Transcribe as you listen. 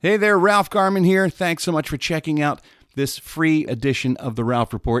Hey there, Ralph Garman here. Thanks so much for checking out this free edition of The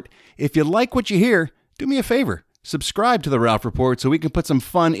Ralph Report. If you like what you hear, do me a favor. Subscribe to The Ralph Report so we can put some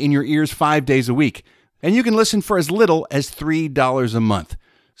fun in your ears 5 days a week. And you can listen for as little as $3 a month.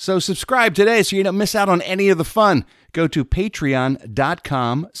 So subscribe today so you don't miss out on any of the fun. Go to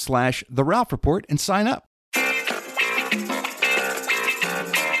patreon.com/The Ralph Report and sign up.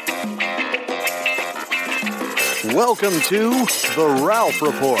 Welcome to The Ralph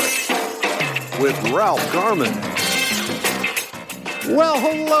Report with Ralph Garman. Well,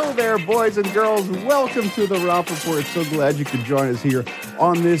 hello there, boys and girls. Welcome to The Ralph Report. So glad you could join us here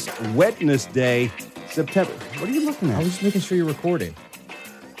on this wetness day, September. What are you looking at? I was just making sure you're recording.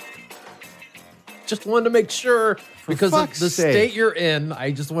 Just wanted to make sure, because of the state you're in,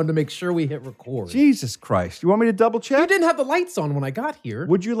 I just wanted to make sure we hit record. Jesus Christ. You want me to double check? You didn't have the lights on when I got here.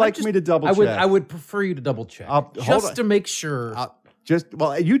 Would you like me to double check? I would prefer you to double check. Just to make sure.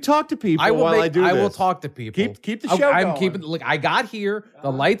 You talk to people I do this. I will talk to people. Keep the show going. I'm keeping, look, I got here,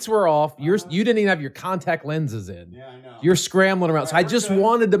 the lights were off, you didn't even have your contact lenses in. Yeah, I know. You're scrambling around. So I just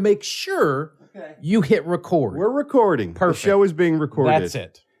wanted to make sure you hit record. We're recording. Perfect. The show is being recorded. That's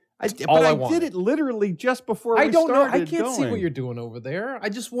it. I did it literally just before we started. I don't know. I can't see what you're doing over there. I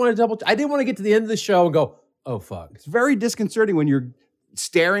just want to I didn't want to get to the end of the show and go, oh, fuck. It's very disconcerting when you're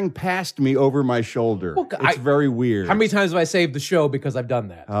staring past me over my shoulder. Well, it's very weird. How many times have I saved the show because I've done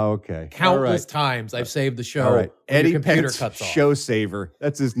that? Oh, okay. Countless times I've saved the show. All right. Eddie computer Pence, cuts off. Show Saver.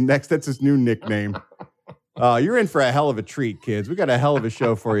 That's his new nickname. You're in for a hell of a treat, kids. We got a hell of a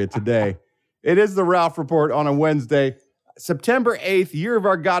show for you today. It is the Ralph Report on a Wednesday, September 8th, year of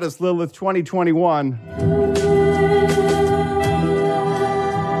our goddess Lilith, 2021.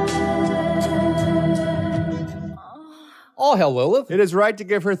 All hell, Lilith. It is right to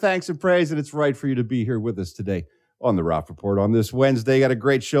give her thanks and praise, and it's right for you to be here with us today on the Ralph Report on this Wednesday. Got a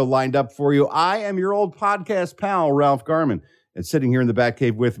great show lined up for you. I am your old podcast pal, Ralph Garman, and sitting here in the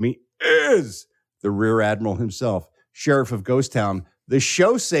Batcave with me is the Rear Admiral himself, Sheriff of Ghost Town, the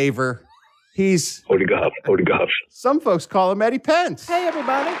Show Saver. He's... Holy God. Some folks call him Eddie Pence. Hey,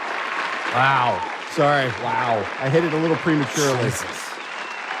 everybody. Wow. Sorry. Wow. I hit it a little prematurely.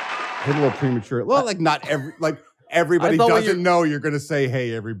 Well, everybody doesn't know you're going to say,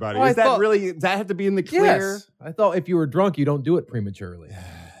 hey, everybody. Does that have to be in the clear? Yes. I thought if you were drunk, you don't do it prematurely.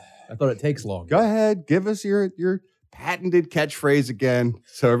 I thought it takes longer. Go ahead. Give us your patented catchphrase again.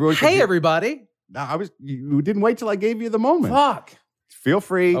 So everyone can everybody. No, you didn't wait till I gave you the moment. Fuck. Feel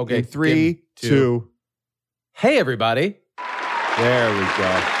free. Okay. In 3, 2. Hey, everybody. There we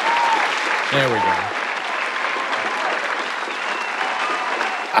go.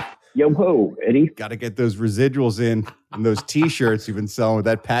 Yo ho, Eddie. Got to get those residuals in and those T-shirts you've been selling with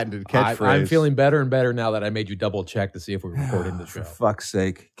that patented catchphrase. I'm feeling better and better now that I made you double check to see if we were recording the show. For fuck's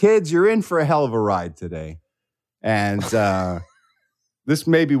sake. Kids, you're in for a hell of a ride today. And this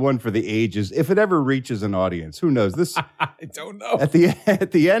may be one for the ages. If it ever reaches an audience, who knows? This I don't know. At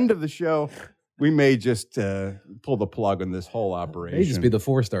the end of the show, we may just pull the plug on this whole operation. May just be the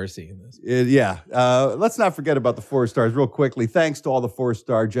 4-star seeing this. Let's not forget about the 4 stars real quickly. Thanks to all the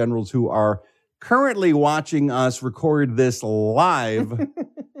 4-star generals who are currently watching us record this live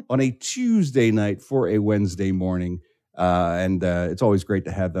on a Tuesday night for a Wednesday morning. And it's always great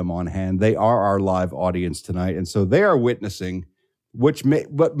to have them on hand. They are our live audience tonight. And so they are witnessing what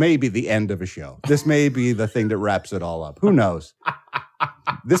may be the end of a show. This may be the thing that wraps it all up. Who knows?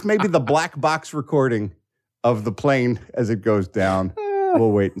 This may be the black box recording of the plane as it goes down.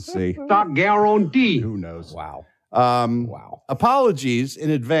 We'll wait and see. Not guarantee. Who knows? Wow. Apologies in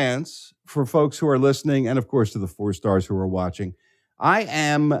advance for folks who are listening, and of course to the 4 stars who are watching.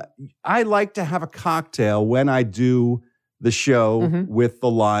 I like to have a cocktail when I do the show with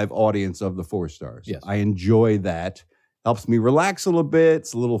the live audience of the 4 stars. Yes. I enjoy that. Helps me relax a little bit.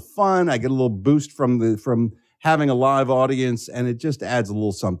 It's a little fun. I get a little boost from having a live audience, and it just adds a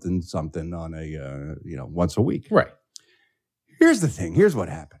little something on a once a week. Right. Here's the thing. Here's what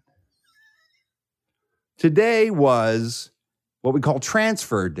happened. Today was what we call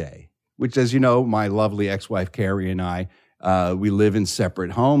transfer day, which, as you know, my lovely ex-wife Carrie and I, we live in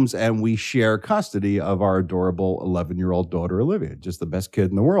separate homes, and we share custody of our adorable 11-year-old daughter, Olivia, just the best kid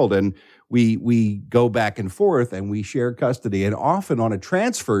in the world. And we go back and forth, and we share custody. And often on a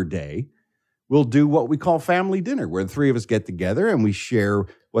transfer day, we'll do what we call family dinner, where the 3 of us get together and we share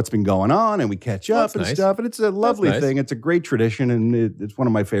what's been going on and we catch up and stuff. And it's a lovely thing. It's a great tradition, and it's one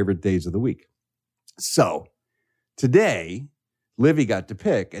of my favorite days of the week. So today, Livy got to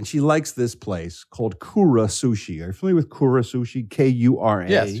pick, and she likes this place called Kura Sushi. Are you familiar with Kura Sushi? Kura?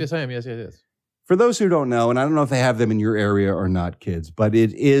 Yes, I am. Yes. For those who don't know, and I don't know if they have them in your area or not, kids, but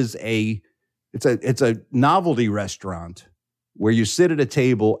it's a novelty restaurant where you sit at a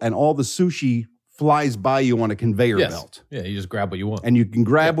table and all the sushi flies by you on a conveyor belt. Yeah, you just grab what you want. And you can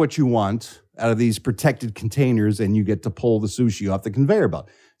grab what you want out of these protected containers and you get to pull the sushi off the conveyor belt.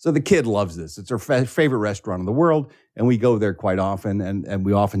 So the kid loves this. It's our favorite restaurant in the world, and we go there quite often, and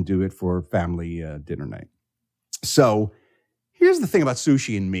we often do it for family dinner night. So here's the thing about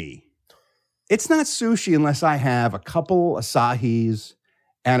sushi and me. It's not sushi unless I have a couple Asahis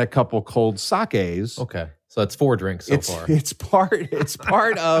and a couple cold sakes. Okay. So that's 4 drinks so far. It's part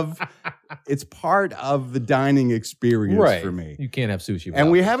of the dining experience for me. You can't have sushi.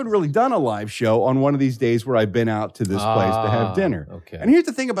 And we haven't really done a live show on one of these days where I've been out to this place to have dinner. Okay. And here's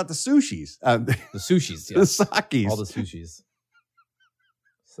the thing about the sushis. The sushis, the sakes. All the sushis.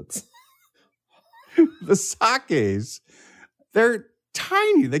 The sakes, they're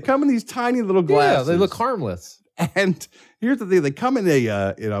tiny. They come in these tiny little glasses. Yeah, they look harmless. And here's the thing. They come in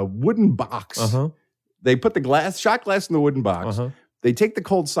a wooden box. Uh-huh. They put the shot glass in the wooden box. Uh-huh. They take the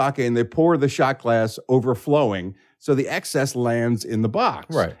cold sake and they pour the shot glass overflowing so the excess lands in the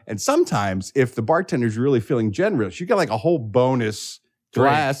box. Right. And sometimes if the bartender's really feeling generous, you get like a whole bonus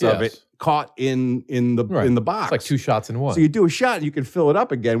glass of it caught in the box. It's like 2 shots in one. So you do a shot and you can fill it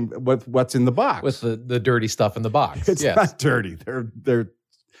up again with what's in the box. With the dirty stuff in the box. It's not dirty. They're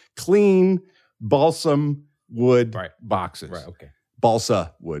clean balsam wood boxes. Right, okay.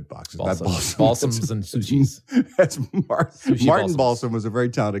 Balsa wood boxes. Balsam. Not balsam. Balsams and sushis. That's Sushi Martin balsams. Balsam was a very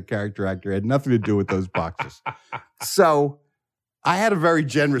talented character actor. Had nothing to do with those boxes. So I had a very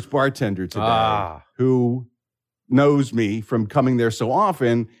generous bartender today who knows me from coming there so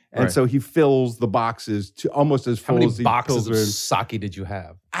often. And so he fills the boxes to almost as full as he How many boxes fills of in. sake did you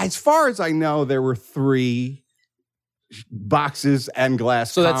have? As far as I know, there were 3 boxes and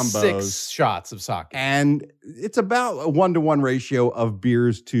glass So combos. that's 6 shots of sake. And it's about a 1-to-1 ratio of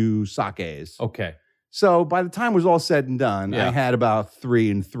beers to sakes. Okay. So by the time it was all said and done, I had about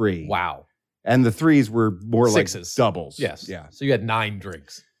 3 and 3. Wow. And the 3s were more Sixes. like doubles. Yes. Yeah. So you had 9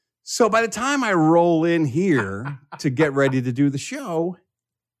 drinks. So by the time I roll in here to get ready to do the show,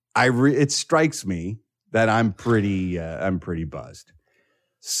 it strikes me that I'm pretty buzzed.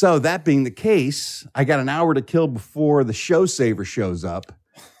 So that being the case, I got an hour to kill before the show saver shows up,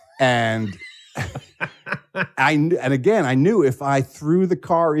 and I knew if I threw the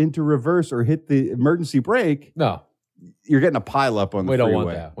car into reverse or hit the emergency brake, you're getting a pile up on the freeway. We don't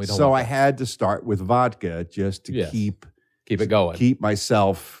want that. So I had to start with vodka just to keep it going, keep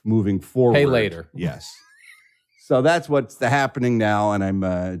myself moving forward. Pay later. Yes. So that's what's happening now, and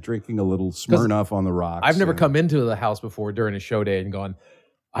I'm drinking a little Smirnoff on the rocks. I've never come into the house before during a show day and gone,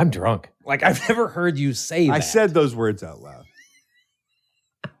 I'm drunk. Like, I've never heard you say that. I said those words out loud.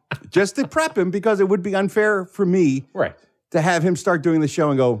 Just to prep him, because it would be unfair for me to have him start doing the show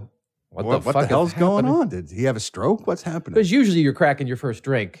and go, what the hell's going on? Did he have a stroke? What's happening? Because usually you're cracking your first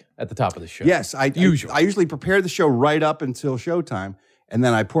drink at the top of the show. Yes, I usually prepare the show right up until showtime, and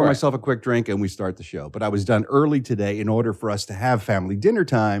then I pour myself a quick drink and we start the show. But I was done early today in order for us to have family dinner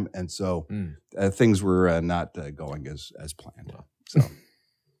time, and so things were not going as planned. So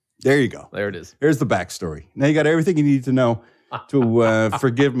there you go. There it is. Here's the backstory. Now you got everything you need to know to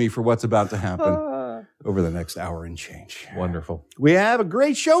forgive me for what's about to happen over the next hour and change. Wonderful. We have a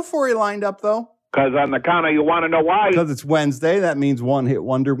great show for you lined up, though. Because on the counter, you want to know why? Because it's Wednesday. That means One Hit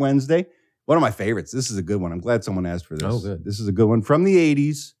Wonder Wednesday. One of my favorites. This is a good one. I'm glad someone asked for this. Oh, good. This is a good one from the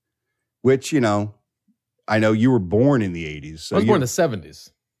 80s, which, I know you were born in the 80s. So I was born in the 70s.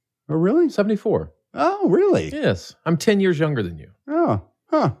 Oh, really? 74. Oh, really? Yes. I'm 10 years younger than you. Oh,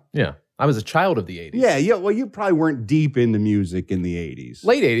 huh. Yeah. I was a child of the 80s. Yeah. Well, you probably weren't deep into music in the 80s.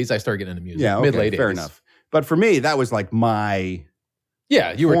 Late 80s, I started getting into music. Yeah, okay, Mid-late 80s. fair enough. But for me, that was like my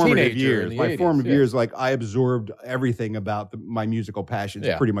you were a formative teenager years. in the My 80s, formative years, like I absorbed everything about my musical passions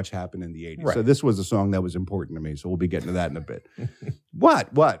pretty much happened in the 80s. Right. So this was a song that was important to me. So we'll be getting to that in a bit.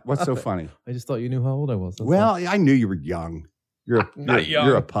 What's so funny? I just thought you knew how old I was. That's Well, all. I knew you were young. You're Not young.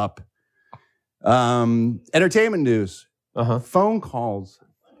 You're a pup. Entertainment news. Phone calls.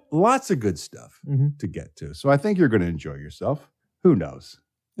 Lots of good stuff to get to. So I think you're going to enjoy yourself. Who knows?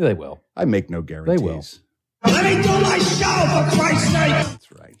 They will. I make no guarantees. They will. Let me do my show, for Christ's sake!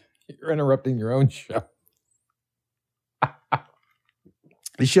 That's right. You're interrupting your own show.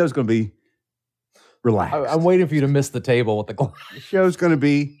 The show's going to be relaxed. I'm waiting for you to miss the table with the glass. The show's going to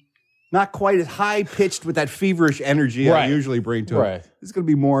be not quite as high-pitched with that feverish energy I usually bring to it. It's going to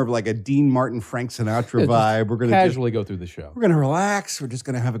be more of like a Dean Martin, Frank Sinatra vibe. We're going to casually go through the show. We're going to relax. We're just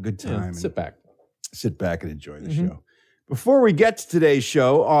going to have a good time. Sit back. Sit back and enjoy the show. Before we get to today's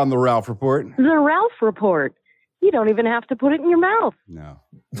show on the Ralph Report. The Ralph Report. You don't even have to put it in your mouth. No.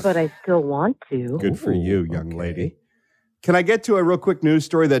 But I still want to. Good for you, young lady. Can I get to a real quick news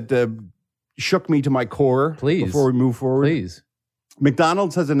story that shook me to my core? Please. Before we move forward? Please.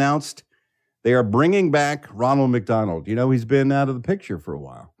 McDonald's has announced they are bringing back Ronald McDonald. You know, he's been out of the picture for a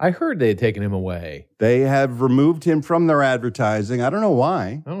while. I heard they had taken him away. They have removed him from their advertising. I don't know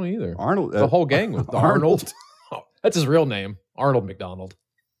why. I don't either. Arnold. The whole gang was Arnold. Oh, that's his real name, Arnold McDonald.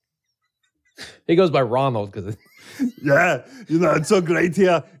 He goes by Ronald because Yeah, it's so great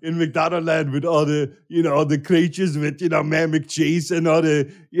here in McDonald land with all the, the creatures with, Man McCheese and all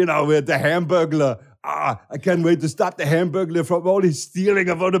the, with the Hamburglar. I can't wait to stop the Hamburglar from all his stealing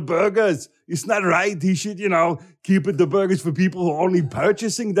of all the burgers. It's not right. He should, keep the burgers for people who are only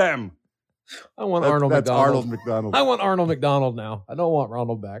purchasing them. I want Arnold that's McDonald. Arnold McDonald. I want Arnold McDonald now. I don't want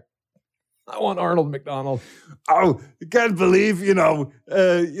Ronald back. I want Arnold McDonald. Oh, I can't believe,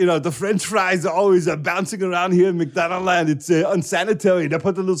 the French fries are always bouncing around here in McDonald land. It's unsanitary. They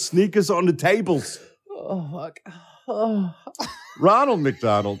put the little sneakers on the tables. Oh, fuck. Oh. Ronald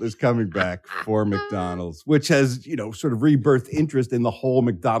McDonald is coming back for McDonald's, which has, sort of rebirthed interest in the whole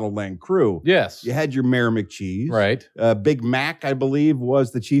McDonald land crew. Yes. You had your Mayor McCheese. Right. Big Mac, I believe,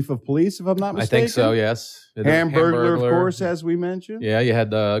 was the chief of police, if I'm not mistaken. I think so, yes. Hamburglar, of course, as we mentioned. Yeah, you had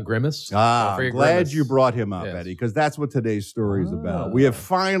Grimace. Glad Grimace. you brought him up, Yes. Eddie, because that's what today's story is about. We have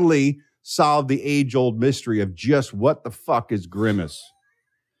finally solved the age-old mystery of just what the fuck is Grimace.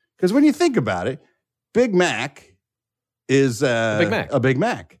 Because when you think about it, Big Mac is a Big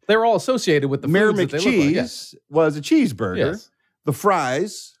Mac. They're all associated with the Mayor foods that they look like. McCheese Yes. was a cheeseburger. Yes. The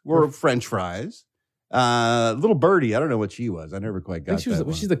fries were French fries. Little Birdie, I don't know what she was. I never quite got that.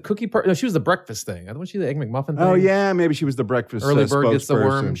 Was she the cookie part? No, she was the breakfast thing. Wasn't she the Egg McMuffin thing? Oh, yeah, maybe she was the breakfast Early bird gets the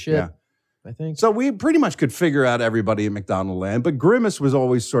worm spokesperson. shit. Yeah. I think. So we pretty much could figure out everybody in McDonald land, but Grimace was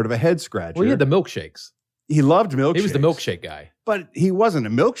always sort of a head scratcher. Well, he had the milkshakes. He loved milkshakes. He was the milkshake guy. But he wasn't a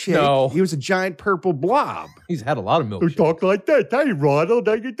milkshake. No. He was a giant purple blob. He's had a lot of Who milkshakes. talk like that? Hey, Ronald,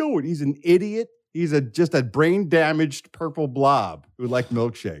 how you doing? He's an idiot. He's just a brain-damaged purple blob who liked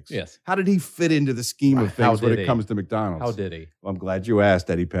milkshakes. Yes. How did he fit into the scheme of How things when did it he? comes to McDonald's? How did he? Well, I'm glad you asked,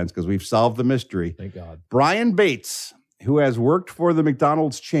 Eddie Pence, because we've solved the mystery. Thank God. Brian Bates, who has worked for the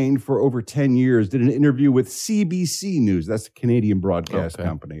McDonald's chain for over 10 years, did an interview with CBC News. That's the Canadian broadcast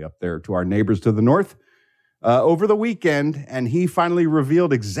company up there to our neighbors to the north. Over the weekend, and he finally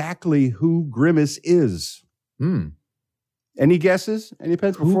revealed exactly who Grimace is. Any guesses? Any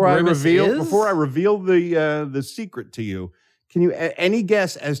Pence? Before I reveal the secret to you, can you any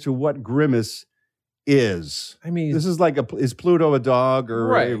guess as to what Grimace is? I mean, this is like is Pluto a dog or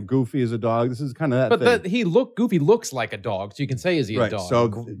Right. Goofy is a dog? This is kind of that but thing. Goofy looks like a dog, so you can say, is he a Right. dog? So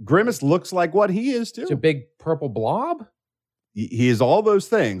Grimace looks like what he is too. It's a big purple blob? He is all those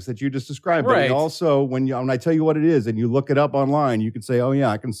things that you just described. But he Right. also, when I tell you what it is and you look it up online, you can say, oh, yeah,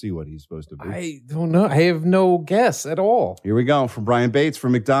 I can see what he's supposed to be. I don't know. I have no guess at all. Here we go from Brian Bates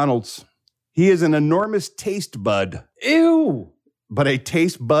from McDonald's. He is an enormous taste bud, Ew. but a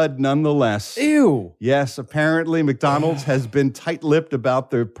taste bud nonetheless. Ew. Yes, apparently McDonald's has been tight-lipped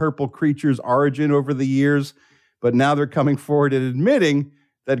about the purple creature's origin over the years, but now they're coming forward and admitting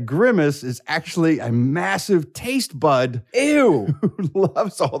that Grimace is actually a massive taste bud Ew. who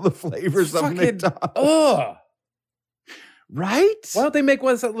loves all the flavors of McDonald's. Ugh. Right? Why don't they make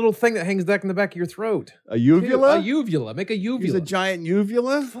what's that little thing that hangs back in the back of your throat? A uvula? A uvula. Make a uvula. He's a giant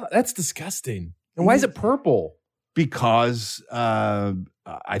uvula? That's disgusting. And why is it purple? Because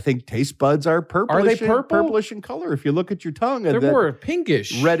I think taste buds are purplish. Are they purple? Purplish in color. If you look at your tongue, They're that more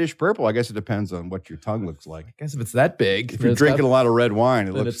pinkish. reddish purple. I guess it depends on what your tongue looks like. I guess if it's that big. If you're drinking a lot of red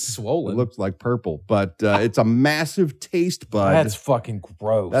wine, then it's swollen. It looks like purple, but it's a massive taste bud. That's fucking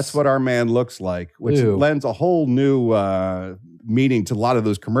gross. That's what our man looks like, which Ew. lends a whole new meaning to a lot of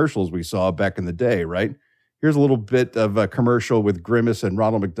those commercials we saw back in the day, right? Here's a little bit of a commercial with Grimace and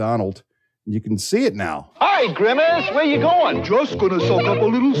Ronald McDonald. You can see it now. Hi, Grimace. Where you going? Just gonna soak up a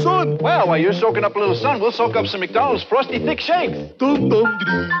little sun. Well, while you're soaking up a little sun, we'll soak up some McDonald's Frosty Thick Shakes. Dum dum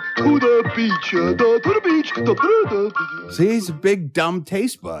dee to the beach, to the beach. Da. See, he's a big, dumb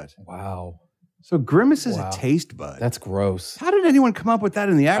taste bud. Wow. So Grimace is Wow. a taste bud. That's gross. How did anyone come up with that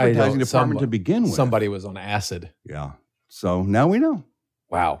in the advertising department Somebody- to begin with? Somebody was on acid. Yeah. So now we know.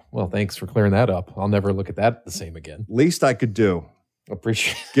 Wow. Well, thanks for clearing that up. I'll never look at that the same again. Least I could do,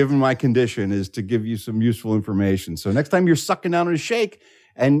 Appreciate it. given my condition, is to give you some useful information. So next time you're sucking down on a shake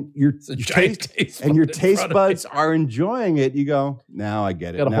and your It's a giant taste and your bud in taste front of buds me. are enjoying it, you go, now I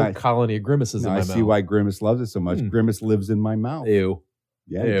get it. Got a Now whole colony of grimaces in now my I mouth. see why Grimace loves it so much. Hmm. Grimace lives in my mouth. Ew.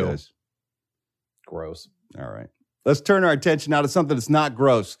 Yeah, he Ew. does. Gross. All right. Let's turn our attention now to something that's not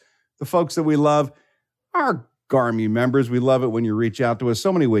gross. The folks that we love, our Garmy members. We love it when you reach out to us.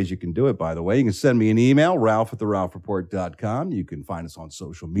 So many ways you can do it, by the way. You can send me an email, ralph@theralphreport.com. You can find us on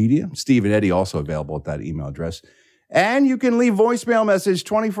social media. Steve and Eddie also available at that email address. And you can leave voicemail message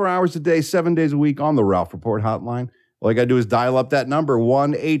 24 hours a day, 7 days a week on the Ralph Report hotline. All you got to do is dial up that number,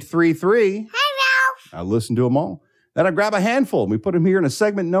 1-833. Hi, Ralph. I listen to them all. Then I grab a handful, and we put them here in a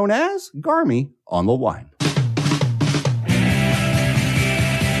segment known as Garmy on the Line.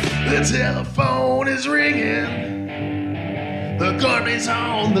 The telephone is ringing. The Garmy's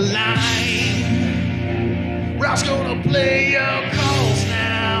on the line. Ralph's gonna play your calls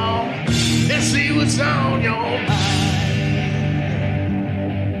now and see what's on your mind.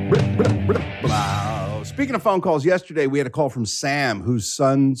 Speaking of phone calls, yesterday we had a call from Sam, whose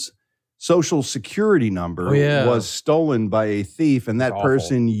son's Social Security number was stolen by a thief, and that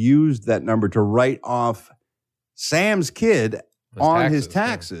person used that number to write off Sam's kid on his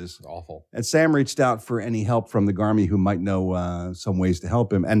taxes. Yeah. Awful. And Sam reached out for any help from the Garmy who might know some ways to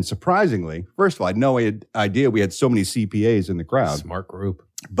help him. And surprisingly, first of all, I had no idea we had so many CPAs in the crowd. Smart group.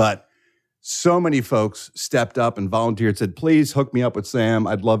 But so many folks stepped up and volunteered, said, please hook me up with Sam.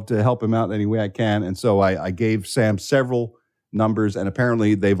 I'd love to help him out any way I can. And so I gave Sam several numbers, and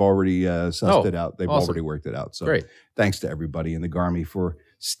apparently they've already sussed it out. They've already worked it out. So great. Thanks to everybody in the Garmy for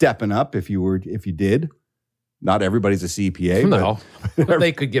stepping up if you did. Not everybody's a CPA. No, but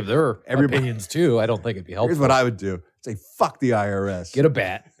they could give their opinions too. I don't think it'd be helpful. Here's what I would do. Say, fuck the IRS. Get a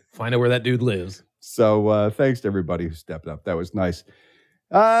bat. Find out where that dude lives. So thanks to everybody who stepped up. That was nice.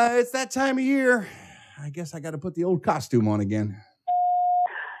 It's that time of year. I guess I got to put the old costume on again.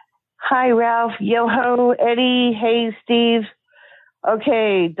 Hi, Ralph. Yo-ho, Eddie. Hey, Steve.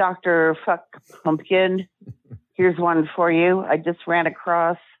 Okay, Dr. Fuck Pumpkin. Here's one for you. I just ran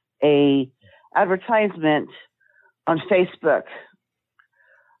across a advertisement on Facebook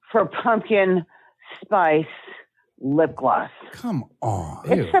for pumpkin spice lip gloss. Come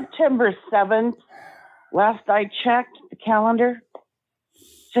on. It's September 7th. Last I checked the calendar.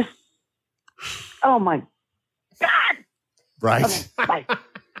 Just, oh my God. Right. Okay, bye.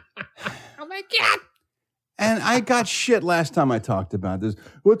 Oh my God. And I got shit last time I talked about this.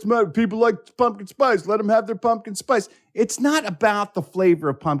 What's the matter? People like pumpkin spice. Let them have their pumpkin spice. It's not about the flavor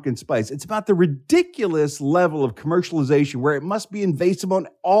of pumpkin spice. It's about the ridiculous level of commercialization where it must be invasive on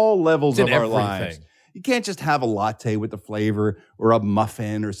all levels of our lives. You can't just have a latte with the flavor or a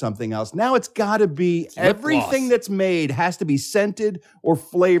muffin or something else. Now it's got to be everything that's made has to be scented or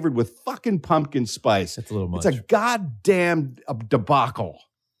flavored with fucking pumpkin spice. It's a little much. It's a goddamn debacle.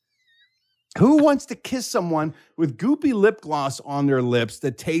 Who wants to kiss someone with goopy lip gloss on their lips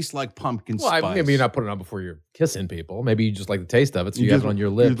that tastes like pumpkin spice? Well, maybe you're not putting it on before you're kissing people. Maybe you just like the taste of it, so you have it on your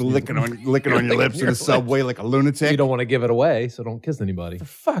lips. You're licking on your lips in the subway like a lunatic. You don't want to give it away, so don't kiss anybody. For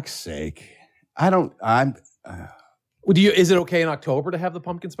fuck's sake. Is it okay in October to have the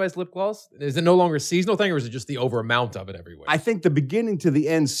pumpkin spice lip gloss? Is it no longer a seasonal thing, or is it just the over amount of it everywhere? I think the beginning to the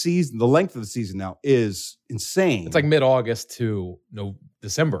end season, the length of the season now is insane. It's like mid-August to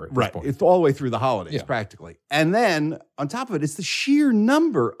December at this point. It's all the way through the holidays, practically. And then on top of it, it's the sheer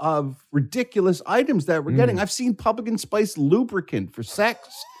number of ridiculous items that we're getting. I've seen pumpkin spice lubricant for sex.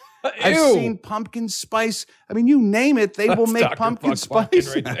 I've seen pumpkin spice. I mean, you name it, they will make Dr. pumpkin Fuck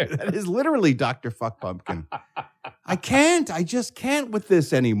spice. Pumpkin right there. That is literally Dr. Fuck Pumpkin. I just can't with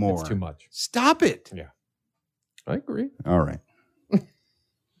this anymore. It's too much. Stop it. Yeah. I agree. All right.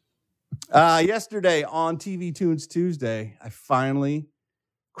 Yesterday on TV Tunes Tuesday, I finally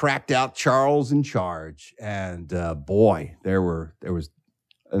cracked out Charles in Charge. And boy, there was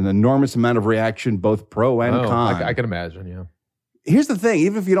an enormous amount of reaction, both pro and con. I can imagine, yeah. Here's the thing,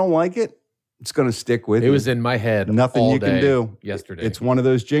 even if you don't like it, it's going to stick with you. It was in my head. Nothing all you can day do. Yesterday. It's one of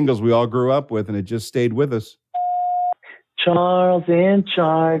those jingles we all grew up with, and it just stayed with us. Charles in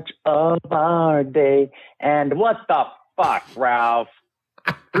charge of our day. And what the fuck, Ralph?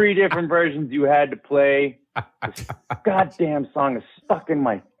 3 different versions you had to play. This goddamn song is stuck in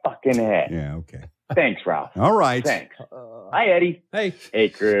my fucking head. Yeah, okay. Thanks, Ralph. All right. Thanks. Hi, Eddie. Hey. Hey,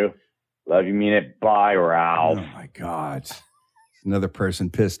 crew. Love you, mean it. Bye, Ralph. Oh, my God. Another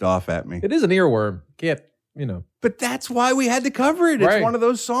person pissed off at me. It is an earworm. But that's why we had to cover it. It's Right. one of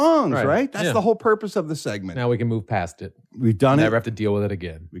those songs, Right. right? That's Yeah. the whole purpose of the segment. Now we can move past it. We've done Never it. have to deal with it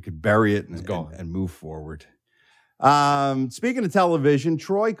again. We could bury it and move forward. Speaking of television,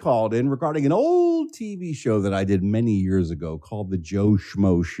 Troy called in regarding an old TV show that I did many years ago called The Joe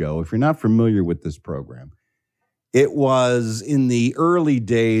Schmo Show. If you're not familiar with this program, it was in the early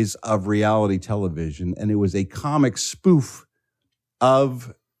days of reality television, and it was a comic spoof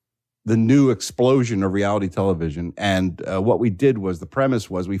of the new explosion of reality television. And what we did was, the premise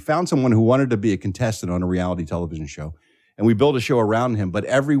was, we found someone who wanted to be a contestant on a reality television show. And we built a show around him. But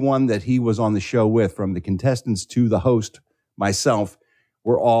everyone that he was on the show with, from the contestants to the host, myself,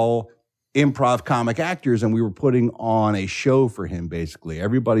 were all improv comic actors. And we were putting on a show for him, basically.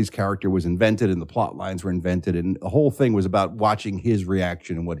 Everybody's character was invented and the plot lines were invented. And the whole thing was about watching his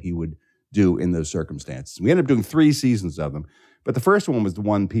reaction and what he would do in those circumstances. We ended up doing 3 seasons of them. But the first one was the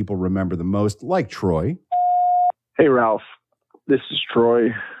one people remember the most, like Troy. Hey, Ralph. This is Troy,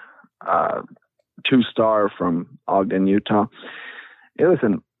 2-star from Ogden, Utah. Hey,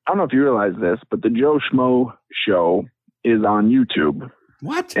 listen, I don't know if you realize this, but the Joe Schmo show is on YouTube.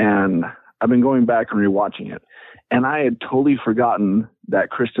 What? And I've been going back and rewatching it. And I had totally forgotten that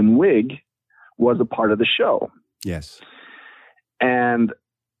Kristen Wiig was a part of the show. Yes. And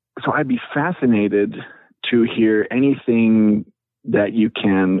so I'd be fascinated to hear anything that you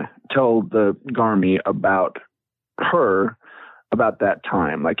can tell the Garmy about her, about that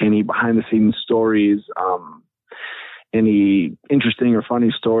time, like any behind the scenes stories, any interesting or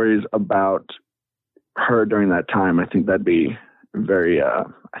funny stories about her during that time. I think that'd be very, I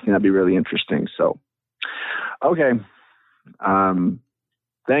think that'd be really interesting. So, okay.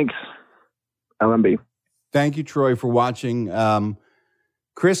 Thanks, LMB. Thank you, Troy, for watching.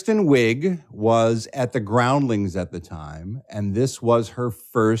 Kristen Wiig was at the Groundlings at the time, and this was her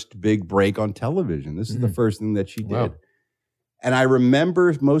first big break on television. This is the first thing that she did. Wow. And I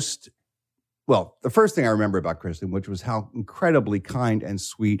remember the first thing I remember about Kristen, which was how incredibly kind and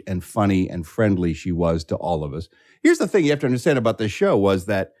sweet and funny and friendly she was to all of us. Here's the thing you have to understand about this show was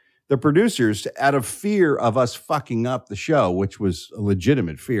that the producers, out of fear of us fucking up the show, which was a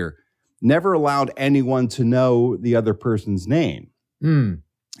legitimate fear, never allowed anyone to know the other person's name.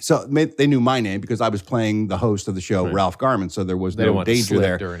 So they knew my name because I was playing the host of the show, right. Ralph Garman. So there was no danger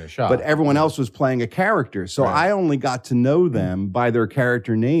there. During a shot. But everyone else was playing a character. So right. I only got to know them by their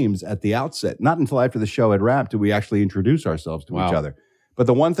character names at the outset. Not until after the show had wrapped did we actually introduce ourselves to each other. But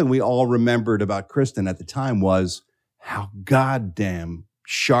the one thing we all remembered about Kristen at the time was how goddamn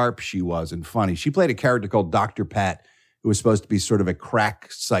sharp she was and funny. She played a character called Dr. Pat, who was supposed to be sort of a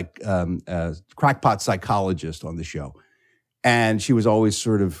crackpot psychologist on the show. And she was always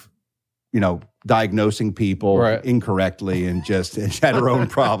sort of, diagnosing people incorrectly and just had her own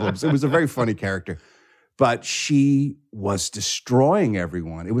problems. It was a very funny character. But she was destroying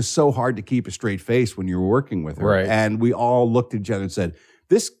everyone. It was so hard to keep a straight face when you were working with her. Right. And we all looked at each other and said,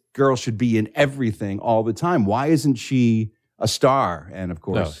 this girl should be in everything all the time. Why isn't she a star? And of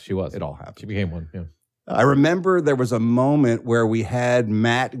course, she was. It all happened. She became one, yeah. I remember there was a moment where we had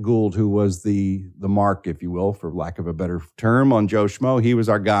Matt Gould, who was the mark, if you will, for lack of a better term, on Joe Schmo. He was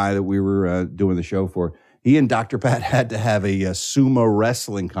our guy that we were doing the show for. He and Dr. Pat had to have a sumo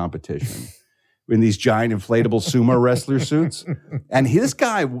wrestling competition in these giant inflatable sumo wrestler suits. And this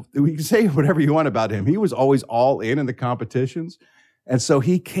guy, we can say whatever you want about him. He was always all in the competitions. And so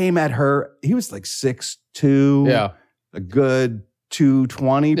he came at her. He was like 6'2", a good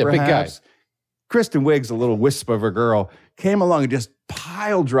 220 perhaps. Big guy. Kristen Wiig's a little wisp of a girl, came along and just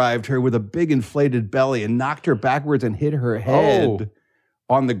pile-drived her with a big inflated belly and knocked her backwards and hit her head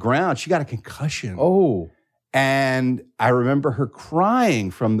on the ground. She got a concussion. And I remember her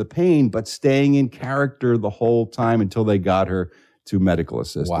crying from the pain, but staying in character the whole time until they got her to medical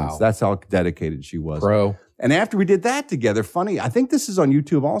assistance. Wow. That's how dedicated she was. Pro. And after we did that together, funny, I think this is on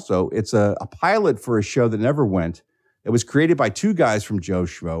YouTube also. It's a pilot for a show that never went. It was created by 2 guys from Joe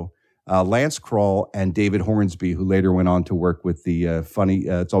Schmo. Lance Kroll and David Hornsby, who later went on to work with the funny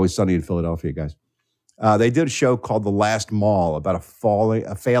It's Always Sunny in Philadelphia guys. They did a show called The Last Mall about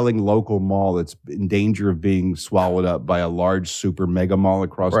a failing local mall that's in danger of being swallowed up by a large super mega mall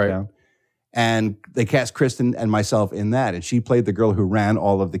across town. And they cast Kristen and myself in that. And she played the girl who ran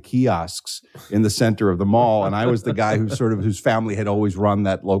all of the kiosks in the center of the mall. And I was the guy whose family had always run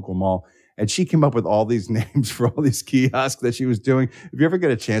that local mall. And she came up with all these names for all these kiosks that she was doing. If you ever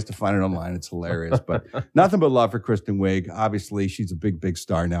get a chance to find it online, it's hilarious. But nothing but love for Kristen Wiig. Obviously, she's a big, big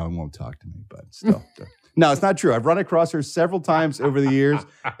star now and won't talk to me. But still. No, it's not true. I've run across her several times over the years.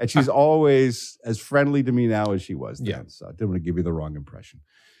 And she's always as friendly to me now as she was then. Yeah. So I didn't want to give you the wrong impression.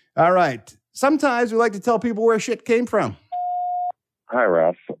 All right. Sometimes we like to tell people where shit came from. Hi,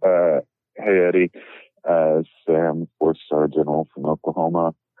 Ralph. Hey, Eddie. Sam, 4-star general from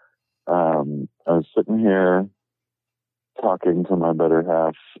Oklahoma. I was sitting here talking to my better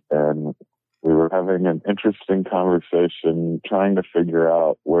half, and we were having an interesting conversation trying to figure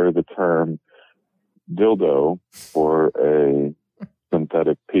out where the term dildo for a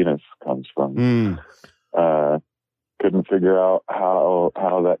synthetic penis comes from. couldn't figure out how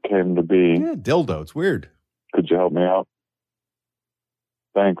that came to be. Yeah, dildo. It's weird. Could you help me out?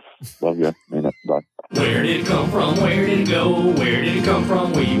 Thanks. Love you. Mean it. Bye. Where did it come from? Where did it go? Where did it come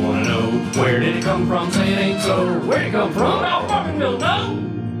from? We want to know. Where did it come from? Say it ain't so. Where did it come from? I fucking don't know.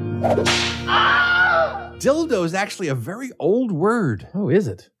 Dildo is actually a very old word. Oh, is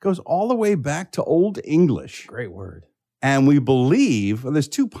it? Goes all the way back to Old English. Great word. And we believe, well, there's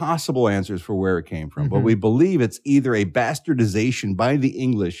two possible answers for where it came from, but we believe it's either a bastardization by the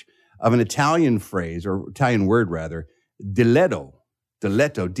English of an Italian phrase, or Italian word rather, diletto,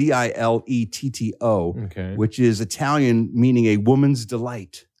 D-I-L-E-T-T-O, which is Italian meaning a woman's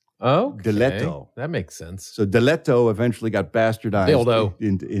delight. Oh, diletto. That makes sense. So diletto eventually got bastardized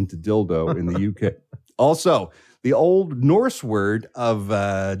into dildo in the UK. Also, the Old Norse word of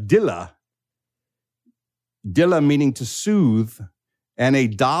dilla meaning to soothe, and a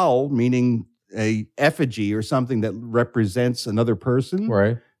doll meaning a effigy or something that represents another person.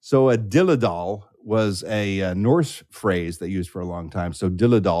 Right. So a dilladal was a Norse phrase they used for a long time. So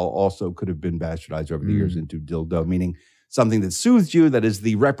dilladal also could have been bastardized over the years into dildo, meaning something that soothes you, that is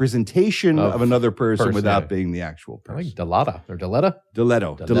the representation of another person without being the actual person. I like Delata or Deletta.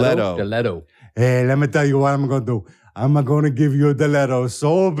 Diletto. Hey, let me tell you what I'm going to do. I'm going to give you a diletto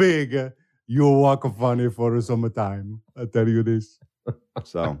so big, you'll walk funny for the summertime. I tell you this.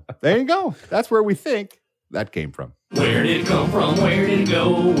 So there you go. That's where we think that came from. Where did it come from? Where did it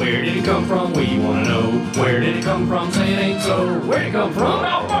go? Where did it come from? We want to know. Where did it come from? Say it ain't so. Where did it come from?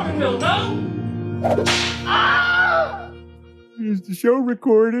 I fucking don't know. Is the show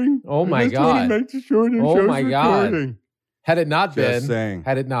recording? Oh my God. Oh my God. Had it not been.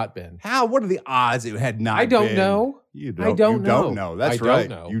 Had it not been. How? What are the odds it had not been? I don't know. You don't know. That's right.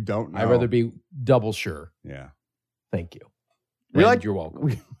 Don't know. You don't know. I'd rather be double sure. Yeah. Thank you. You're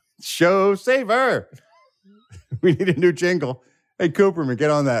welcome. Show saver. We need a new jingle. Hey, Cooperman, get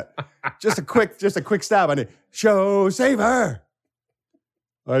on that. Just a quick stab on it. Show saver.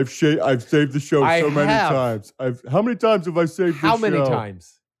 I've saved the show so many times. How many times have I saved the show? How many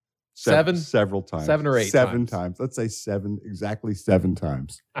times? Seven? Several times. 7 or 8 Seven times. Let's say 7, exactly 7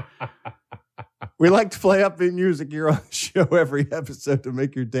 times. We like to play upbeat music here on the show every episode to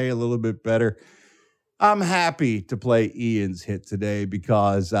make your day a little bit better. I'm happy to play Ian's hit today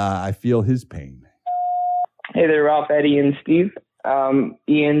because I feel his pain. Hey there, Ralph, Eddie, and Steve.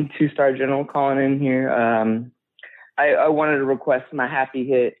 Ian, 2-star general, calling in here. I wanted to request my happy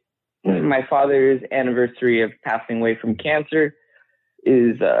hit. My father's anniversary of passing away from cancer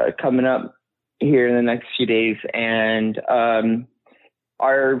is coming up here in the next few days. And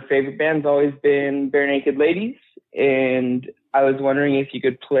our favorite band's always been Bare Naked Ladies. And I was wondering if you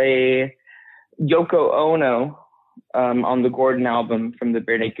could play Yoko Ono on the Gordon album from the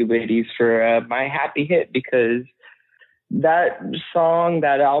Bare Naked Ladies for my happy hit, because that song,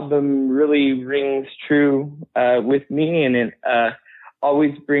 that album really rings true with me, and it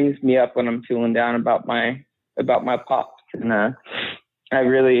always brings me up when I'm feeling down about my pops. And I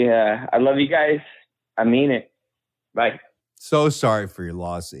really I love you guys. I mean it. Bye. So sorry for your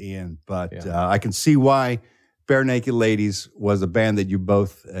loss, Ian, but I can see why Bare Naked Ladies was a band that you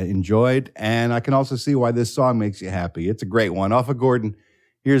both enjoyed, and I can also see why this song makes you happy. It's a great one. Off of Gordon,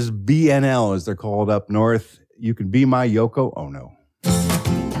 here's BNL, as they're called up north. You Can Be My Yoko Ono.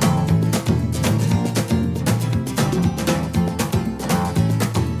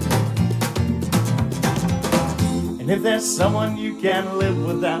 And if there's someone you can't live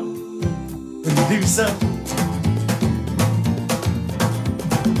without, then do so.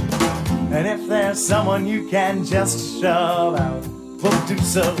 And if there's someone you can just shove out, well, do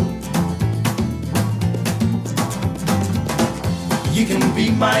so. You can be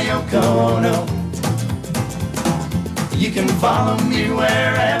my Yoko Ono. You can follow me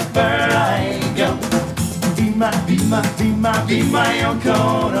wherever I go. Be my Yoko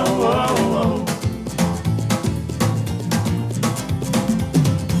Ono.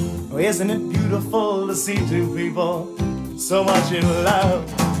 Oh, isn't it beautiful to see two people so much in love?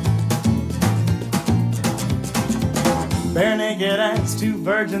 Bare naked as two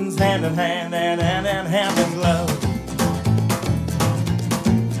virgins, hand in hand and hand in glove.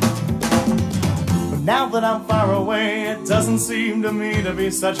 But now that I'm far away, it doesn't seem to me to be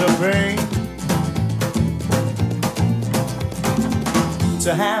such a pain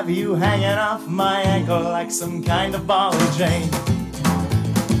to have you hanging off my ankle like some kind of ball and chain.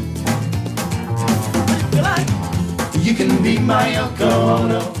 You can be my Yoko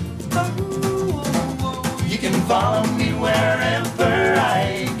Ono. You can follow me wherever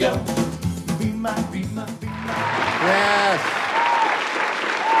I go. Be my. Yes.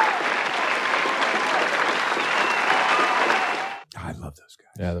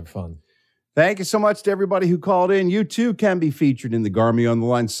 Yeah, they're fun. Thank you so much to everybody who called in. You too can be featured in the Garmy on the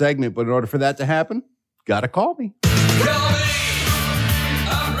Line segment, but in order for that to happen, gotta call me.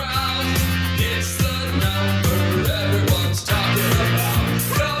 It's the number everyone's talking about.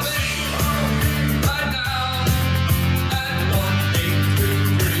 Call me right now at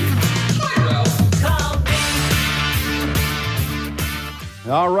 1-833.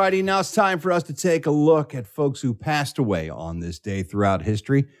 All righty, now it's time for us to take a look at folks who passed away on this day throughout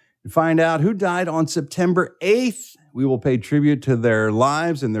history and find out who died on September 8th. We will pay tribute to their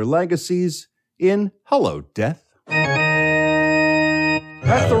lives and their legacies in Hello, Death.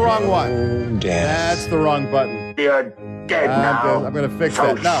 That's the wrong one. That's the wrong button. You're dead now. I'm going to fix So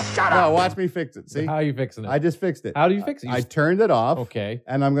it. No, shut no, up. watch me fix it. See? How are you fixing it? I just fixed it. How do you fix it? I turned it off. Okay.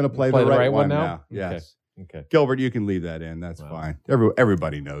 And I'm going to play Play the right one now. Okay. Yes. Okay. Gilbert, you can leave that in. That's fine.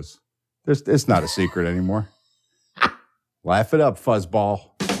 Everybody knows. It's not a secret anymore. Laugh it up, fuzzball.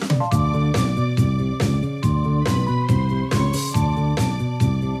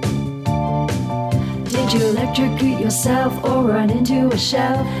 Did you electrocute yourself or run into a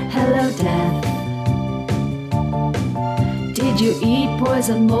shell? Hello, death. Did you eat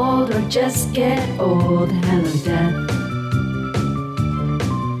poison mold or just get old? Hello, death.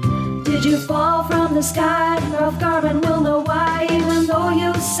 Did you fall from the sky? Ralph Garman will know why, even though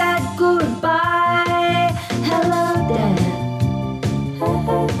you said goodbye. Hello, death.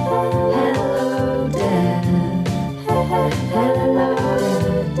 Hello, death. Hello,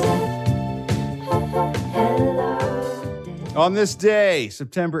 death. On this day,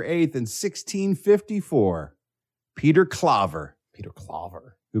 September 8th in 1654, Peter Claver,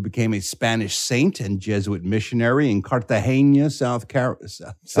 who became a Spanish saint and Jesuit missionary in Cartagena, South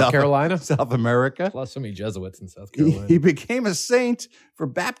Carolina, South America. Plus so many Jesuits in South He Carolina. became a saint for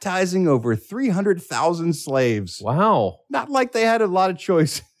baptizing over 300,000 slaves. Wow. Not like they had a lot of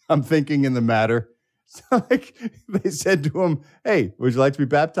choice, I'm thinking, in the matter. So like they said to him, hey, would you like to be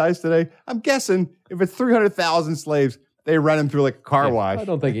baptized today? I'm guessing if it's 300,000 slaves, they run him through like a car wash. I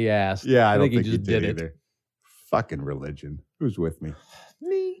don't think he asked. Yeah, I don't think he he just did did either. it. Fucking religion. Who's with me?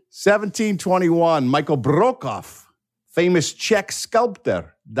 Me. 1721, Michael Brokoff, famous Czech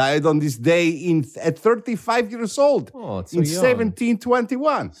sculptor, died on this day at 35 years old Oh, it's so in young.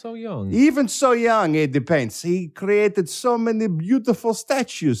 1721. So young. Even so young, it depends. He created so many beautiful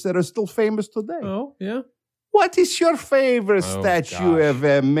statues that are still famous today. Oh, yeah. What is your favorite Oh, statue gosh.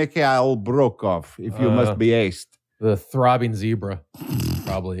 of Mikhail Brokoff, if you must be asked? The throbbing zebra.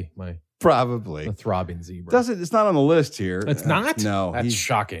 Probably my Probably. the throbbing zebra. It's not on the list here. It's not? No. That's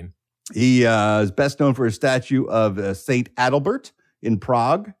shocking. He is best known for a statue of Saint Adalbert in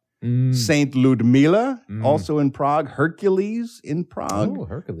Prague, Saint Ludmila, also in Prague, Hercules in Prague, Oh,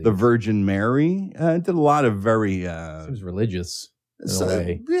 Hercules. the Virgin Mary. Did a lot of very Seems religious in a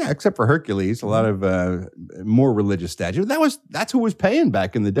way. yeah, except for Hercules, a lot of more religious statues. That's who was paying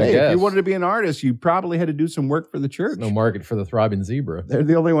back in the day. If guess. you wanted to be an artist, you probably had to do some work for the church. No market for the throbbing zebra. They're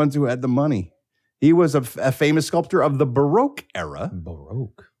the only ones who had the money. He was a famous sculptor of the Baroque era.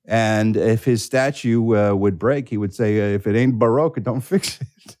 Baroque. And if his statue would break, he would say, if it ain't Baroque, don't fix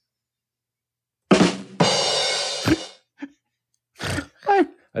it. I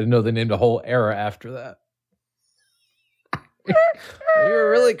didn't know they named a whole era after that.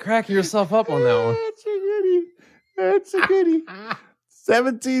 You're really cracking yourself up on that one. That's a goodie.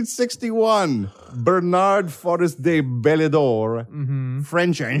 1761, Bernard Forest de Belledor,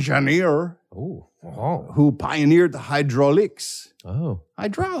 French engineer who pioneered hydraulics. Oh.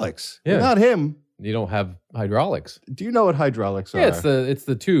 Hydraulics. Yeah. Without him, You don't have hydraulics. do you know what hydraulics are? Yeah, it's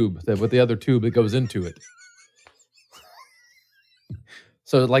the tube with the other tube that goes into it.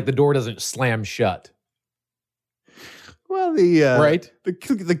 So like the door doesn't slam shut. Well, the Right.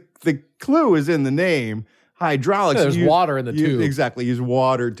 the clue is in the name. Hydraulics. Yeah, there's water in the tube. Exactly. Use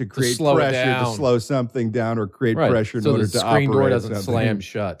water to create slow it pressure, to down. slow something down, or create Right. pressure in So order the to screen door operate doesn't something. slam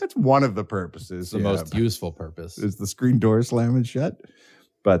shut. That's one of the purposes. It's the most useful purpose. Is the screen door slamming shut?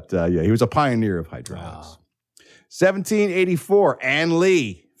 But yeah, he was a pioneer of hydraulics. 1784, Ann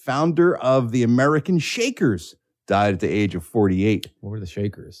Lee, founder of the American Shakers, died at the age of 48. What were the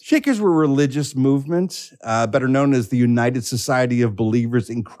Shakers? Shakers were a religious movement, better known as the United Society of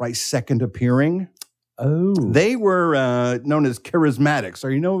Believers in Christ's Second Appearing. Oh. They were known as charismatics. Are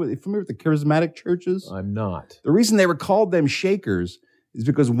you familiar with the charismatic churches? I'm not. The reason they were called them Shakers is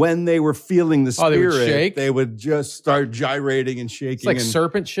because when they were feeling the Oh, they would Spirit, shake? they would just start gyrating and shaking. It's like and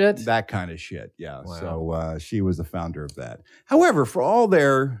serpent shit? That kind of shit, yeah. Wow. So she was the founder of that. However, for all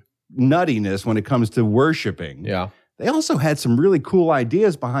their nuttiness when it comes to worshiping, Yeah. they also had some really cool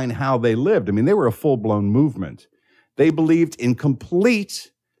ideas behind how they lived. I mean, they were a full-blown movement. They believed in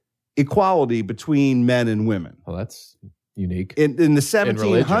complete equality between men and women. Well, that's unique. In the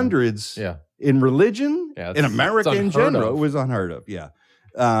 1700s, in religion, in America in general, it was unheard of. Yeah.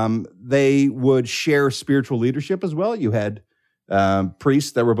 They would share spiritual leadership as well. You had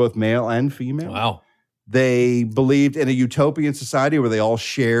priests that were both male and female. Wow. They believed in a utopian society where they all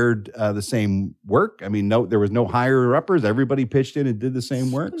shared the same work. I mean, there was no higher uppers. Everybody pitched in and did the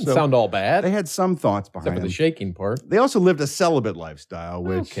same work. Doesn't sound all bad. They had some thoughts behind Except for the shaking part. They also lived a celibate lifestyle,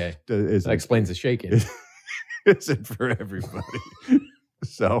 which that explains the shaking. Isn't for everybody.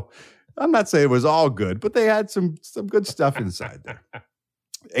 So I'm not saying it was all good, but they had some good stuff inside there.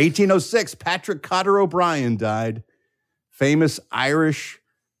 1806, Patrick Cotter O'Brien died. Famous Irish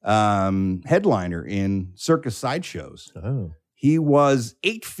headliner in circus sideshows. Oh. He was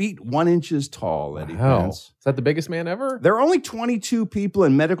 8 feet 1 inches tall, Eddie Pence. Is that the biggest man ever? There are only 22 people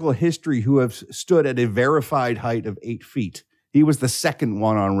in medical history who have stood at a verified height of 8 feet. He was the second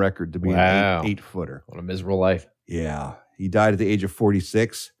one on record to be an eight-footer. What a miserable life. Yeah. He died at the age of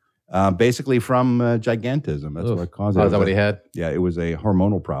 46, basically from gigantism. That's what caused it. Oh, is that what he had? Yeah, it was a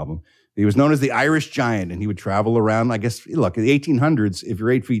hormonal problem. He was known as the Irish Giant, and he would travel around. I guess, look, in the 1800s, if you're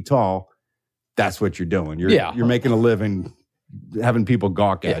 8 feet tall, that's what you're doing. You're making a living having people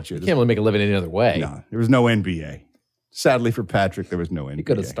gawk at you. You can't really make a living any other way. No, there was no NBA. Sadly for Patrick, there was no NBA. He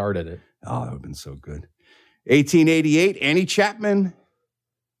could have started it. Oh, that would have been so good. 1888, Annie Chapman,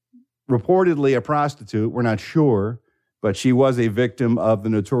 reportedly a prostitute. We're not sure, but she was a victim of the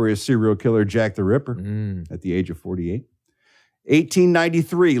notorious serial killer Jack the Ripper at the age of 48.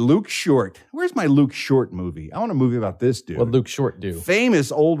 1893, Luke Short. Where's my Luke Short movie? I want a movie about this dude. What Luke Short do?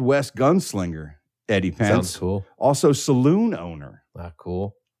 Famous Old West gunslinger, Eddie Pence. Sounds cool. Also saloon owner.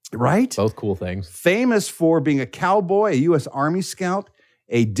 Cool. Right? Both cool things. Famous for being a cowboy, a U.S. Army scout,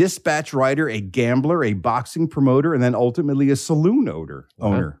 a dispatch writer, a gambler, a boxing promoter, and then ultimately a saloon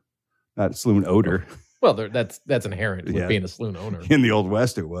owner. Not saloon odor. Well, that's inherent with being a saloon owner. In the Old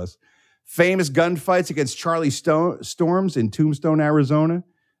West, it was. Famous gunfights against Charlie Storms in Tombstone, Arizona,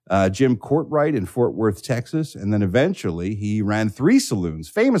 Jim Courtwright in Fort Worth, Texas, and then eventually he ran 3 saloons,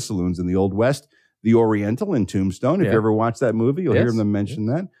 famous saloons in the Old West, the Oriental in Tombstone. If you ever watch that movie, you'll hear them mention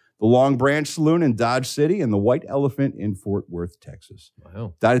that. The Long Branch Saloon in Dodge City, and the White Elephant in Fort Worth, Texas.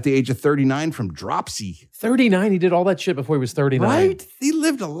 Wow. Died at the age of 39 from dropsy. 39? He did all that shit before he was 39. Right? He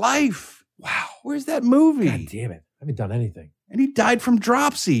lived a life. Wow. Where's that movie? God damn it. I haven't done anything. And he died from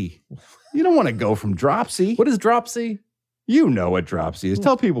dropsy. You don't want to go from dropsy. What is dropsy? You know what dropsy is.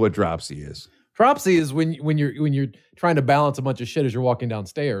 Tell people what dropsy is. Dropsy is when you're trying to balance a bunch of shit as you're walking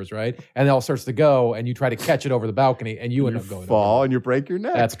downstairs, right? And it all starts to go, and you try to catch it over the balcony, and you end up going fall over. And you break your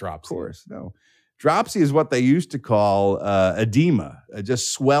neck. That's dropsy. Of course, no. Dropsy is what they used to call edema,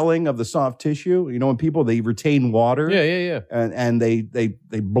 just swelling of the soft tissue. You know, when people, they retain water. Yeah. And they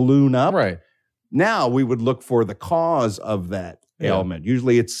balloon up. Right. Now we would look for the cause of that ailment.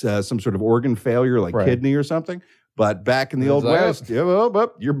 Usually it's some sort of organ failure like kidney or something. But back in the Old West,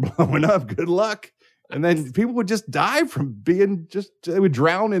 you're blowing up. Good luck. And then people would just die from being they would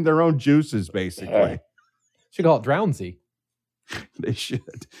drown in their own juices, basically. Should call it drownsy. They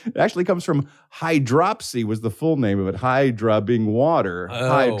should. It actually comes from hydropsy was the full name of it. Hydra being water.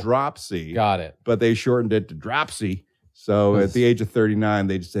 Hydropsy. Got it. But they shortened it to dropsy. So at the age of 39,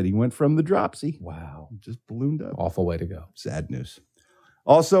 they just said he went from the dropsy. Wow. Just ballooned up. Awful way to go. Sad news.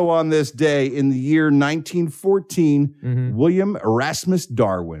 Also on this day, in the year 1914, William Erasmus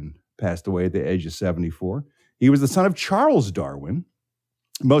Darwin passed away at the age of 74. He was the son of Charles Darwin,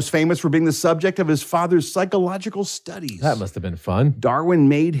 most famous for being the subject of his father's psychological studies. That must have been fun. Darwin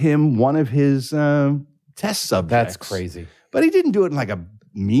made him one of his test subjects. That's crazy. But he didn't do it in like a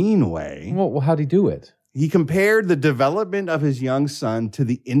mean way. Well, how'd he do it? He compared the development of his young son to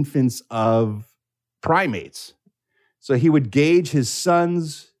the infants of primates. So he would gauge his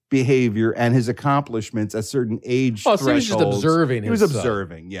son's behavior and his accomplishments at certain age thresholds. So he was just observing. He was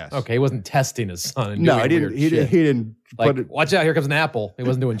observing, yes. Okay, he wasn't testing his son. And No, doing he didn't. weird shit. He didn't. Like, watch out! Here comes an apple. He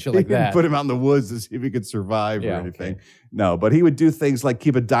wasn't doing shit like He didn't that. put him out in the woods to see if he could survive or anything. Okay. No, but he would do things like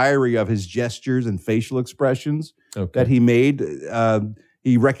keep a diary of his gestures and facial expressions that he made.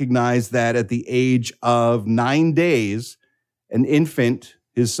 He recognized that at the age of 9 days, an infant,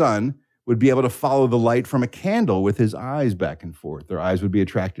 his son, would be able to follow the light from a candle with his eyes back and forth. Their eyes would be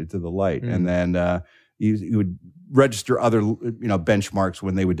attracted to the light. And then he would register other benchmarks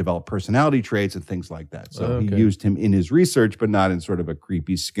when they would develop personality traits and things like that. So he used him in his research, but not in sort of a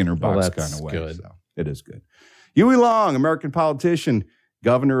creepy Skinner box kind of way. Good. So it is good. Huey Long, American politician,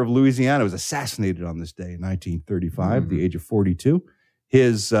 governor of Louisiana, was assassinated on this day in 1935 at the age of 42.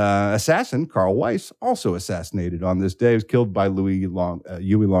 His assassin, Carl Weiss, also assassinated on this day. He was killed by Huey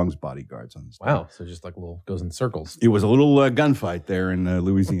Long's bodyguards on this day. Wow. So just like goes in circles. It was a little gunfight there in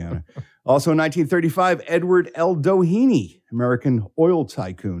Louisiana. Also in 1935, Edward L. Doheny, American oil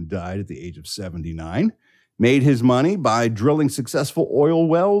tycoon, died at the age of 79. Made his money by drilling successful oil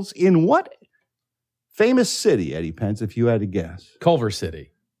wells in what famous city, Eddie Pence, if you had to guess? Culver City.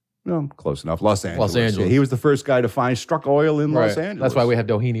 No, close enough. Los Angeles. Los Angeles. He was the first guy to struck oil in Los Angeles. That's why we have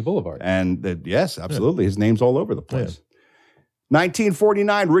Doheny Boulevard. And yes, absolutely. His name's all over the place.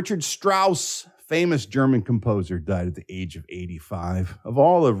 1949, Richard Strauss, famous German composer, died at the age of 85. Of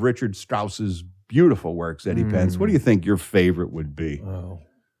all of Richard Strauss's beautiful works, Eddie Pence, what do you think your favorite would be? Oh,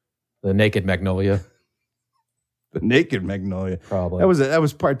 The Naked Magnolia. The Naked Magnolia. Probably. That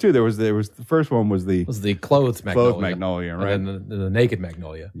was part two. There was the first one was the Clothed Magnolia. Clothed Magnolia, right? And then the Naked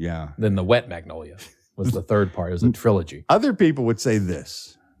Magnolia. Yeah. Then the Wet Magnolia was the third part. It was a trilogy. Other people would say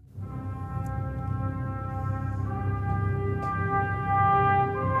this.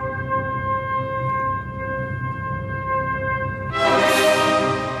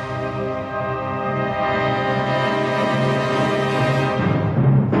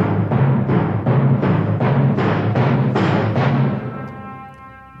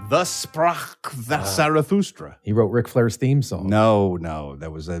 Thus sprach the Zarathustra. He wrote Ric Flair's theme song. No, it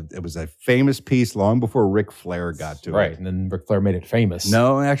was a famous piece long before Ric Flair got to it. Right, and then Ric Flair made it famous.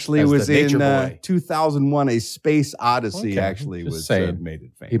 No, actually, it was in Boy. 2001, A Space Odyssey. Okay, Actually, just was saying. made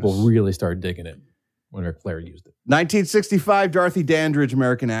it famous. People really started digging it when Ric Flair used it. 1965, Dorothy Dandridge,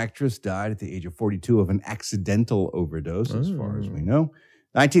 American actress, died at the age of 42 of an accidental overdose, as far as we know.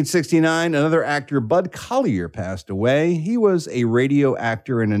 1969, another actor, Bud Collyer, passed away. He was a radio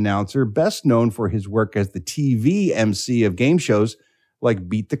actor and announcer, best known for his work as the TV MC of game shows like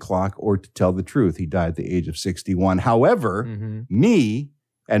Beat the Clock or To Tell the Truth. He died at the age of 61. However, me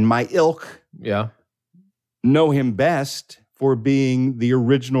and my ilk know him best for being the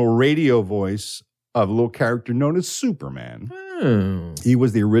original radio voice of a little character known as Superman. He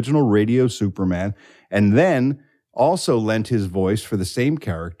was the original radio Superman. And then also lent his voice for the same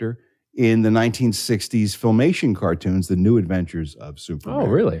character in the 1960s Filmation cartoons, The New Adventures of Superman. Oh,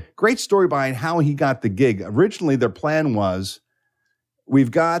 really? Great story behind how he got the gig. Originally, their plan was,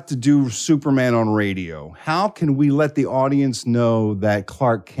 we've got to do Superman on radio. How can we let the audience know that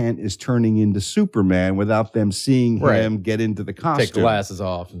Clark Kent is turning into Superman without them seeing him get into the costume? Take the glasses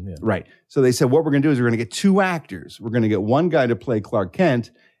off. And, Right. So they said, what we're going to do is we're going to get two actors. We're going to get one guy to play Clark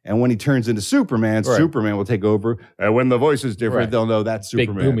Kent, and when he turns into Superman, Superman will take over. And when the voice is different, they'll know that's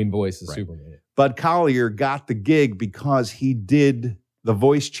Superman. Big booming voice is Superman. Bud Collyer got the gig because he did the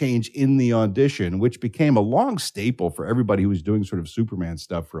voice change in the audition, which became a long staple for everybody who was doing sort of Superman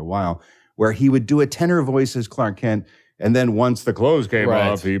stuff for a while, where he would do a tenor voice as Clark Kent, and then once the clothes came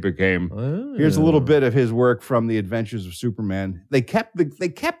off, he became... Here's a little bit of his work from The Adventures of Superman. They kept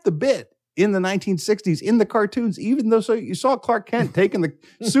the bit in the 1960s in the cartoons, even though you saw Clark Kent taking the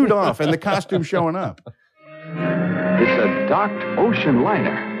suit off and the costume showing up. It's a docked ocean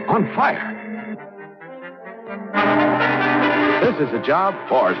liner on fire. This is a job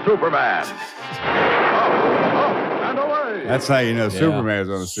for Superman. And away. That's how you know Superman's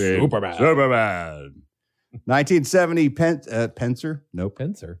on the scene. Superman. 1970, Pencer? Nope.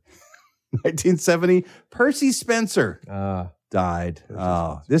 Pencer. 1970, Percy Spencer died.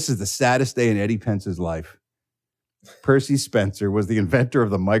 This is the saddest day in Eddie Pence's life. Percy Spencer was the inventor of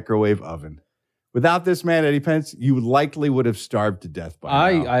the microwave oven. Without this man, Eddie Pence, you likely would have starved to death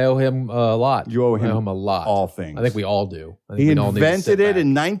by now. I owe him a lot. You owe him a lot. All things. I think we all do. He invented it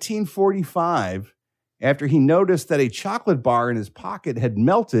in 1945 after he noticed that a chocolate bar in his pocket had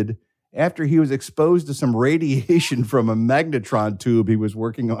melted after he was exposed to some radiation from a magnetron tube he was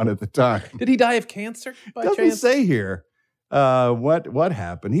working on at the time. Did he die of cancer by Doesn't chance? say here what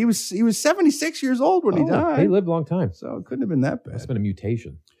happened. He was 76 years old when he died. He lived a long time. So it couldn't have been that bad. It's been a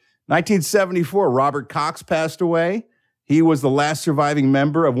mutation. 1974, Robert Cox passed away. He was the last surviving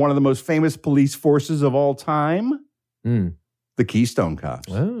member of one of the most famous police forces of all time, the Keystone Cops.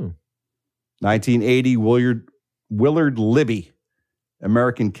 1980, Willard Libby,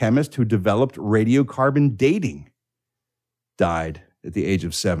 American chemist who developed radiocarbon dating, died at the age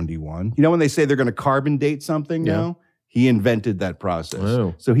of 71. You know when they say they're going to carbon date something now? He invented that process.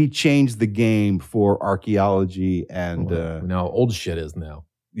 Oh. So he changed the game for archaeology and... now old shit is now.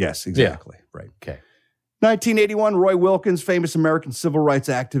 Yes, exactly. Right. Okay. 1981, Roy Wilkins, famous American civil rights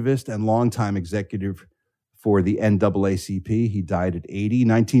activist and longtime executive for the NAACP. He died at 80.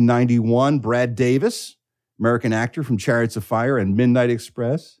 1991, Brad Davis, American actor from Chariots of Fire and Midnight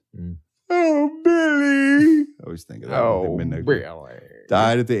Express. Oh, Billy. I always think of that. Oh, Midnight Billy.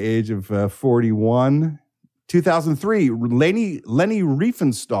 Died at the age of 41. 2003, Leni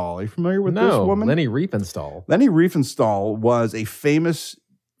Riefenstahl. Are you familiar with this woman? Leni Riefenstahl. Leni Riefenstahl was a famous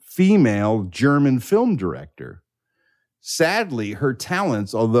female German film director. Sadly, her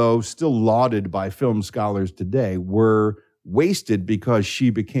talents, although still lauded by film scholars today, were wasted because she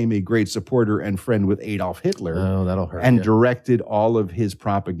became a great supporter and friend with Adolf Hitler. Oh, that'll hurt. And directed all of his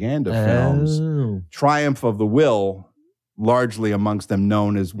propaganda films. Triumph of the Will, largely amongst them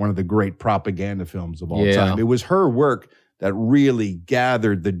known as one of the great propaganda films of all time. It was her work that really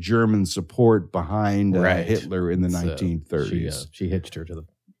gathered the German support behind Hitler in the 1930s. She hitched her to the...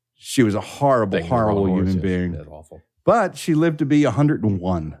 She was a horrible human being. That's awful. But she lived to be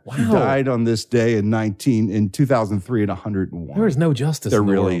 101. Wow. She died on this day in 2003 at 101. There is no justice. There in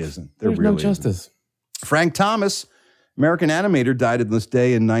the really world. isn't. There's no justice. Frank Thomas, American animator, died on this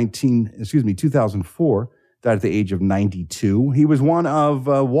day in 2004. Died at the age of 92. He was one of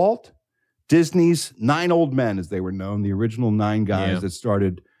Walt Disney's 9 old men, as they were known, the original 9 guys that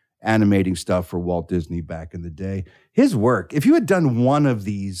started animating stuff for Walt Disney back in the day. His work, if you had done one of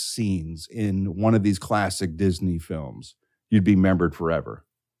these scenes in one of these classic Disney films, you'd be remembered forever.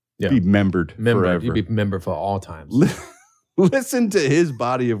 Yeah. Be remembered forever. You'd be remembered for all times. Listen to his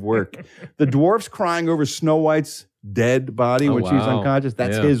body of work. The dwarfs crying over Snow White's dead body when she's unconscious.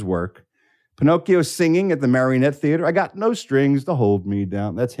 That's his work. Pinocchio singing at the Marionette Theater. I got no strings to hold me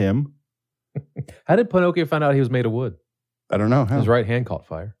down. That's him. How did Pinocchio find out he was made of wood? I don't know. How? His right hand caught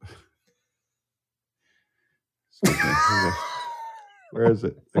fire. Where is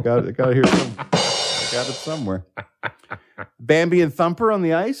it? I got it here. I got it somewhere. Bambi and Thumper on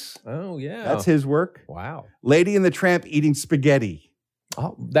the Ice. Oh, yeah. That's his work. Wow. Lady and the Tramp eating spaghetti.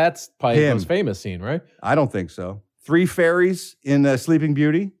 Oh, that's probably the most famous scene, right? I don't think so. 3 fairies in Sleeping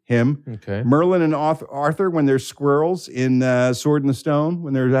Beauty. Him. Okay. Merlin and Arthur when there's squirrels in Sword in the Stone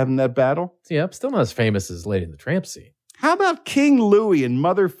when they're having that battle. Yeah, still not as famous as Lady and the Tramp scene. How about King Louie in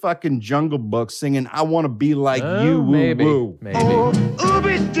motherfucking Jungle Book singing "I Want to Be Like You"? Woo Maybe. woo. Maybe.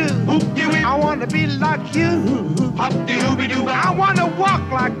 Ooby-doo, I want to be like you. Hop-de-ooby-doo, I want to walk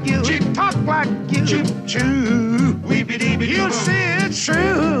like you. Talk like you. Choo, weeby-dee-bee, you say it's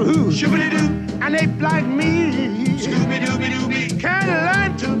true. Shooby-doo, and ape like me. Scooby-dooby-dooby, can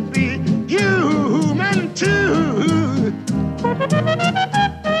learn to be human too.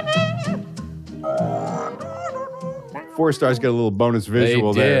 4 stars get a little bonus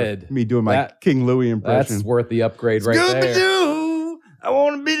visual there. Me doing my King Louie impression. That's worth the upgrade right there. Scooby-Doo, I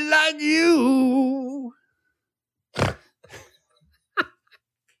want to be like you.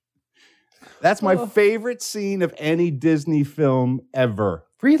 That's my favorite scene of any Disney film ever.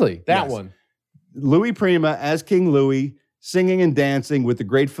 Really? That one? Louis Prima as King Louie, singing and dancing with the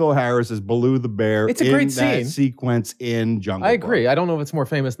great Phil Harris as Baloo the Bear. It's a great scene. That sequence in Jungle I agree. Book. I don't know if it's more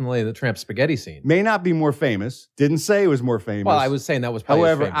famous than the Lady and the Tramp spaghetti scene. May not be more famous. Didn't say it was more famous. Well, I was saying that was probably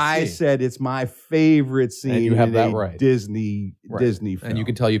However, his famous I scene. said it's my favorite scene And you have in that a right. Disney film. And you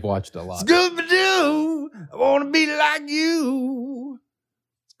can tell you've watched it a lot. Scooby-Doo, I want to be like you.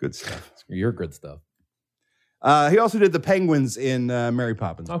 It's good stuff. Your good stuff. He also did the penguins in Mary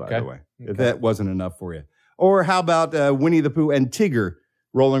Poppins, by the way. If that wasn't enough for you. Or how about Winnie the Pooh and Tigger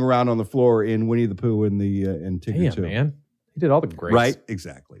rolling around on the floor in Winnie the Pooh and Tigger Damn, 2. man. He did all the greats. Right?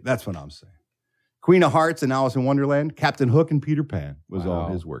 Exactly. That's what I'm saying. Queen of Hearts and Alice in Wonderland. Captain Hook and Peter Pan was all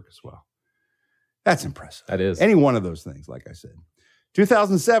his work as well. That's impressive. That is. Any one of those things, like I said.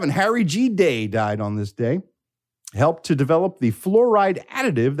 2007, Harry G. Day died on this day. Helped to develop the fluoride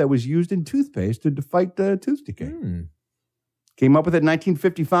additive that was used in toothpaste to fight tooth decay. Came up with it in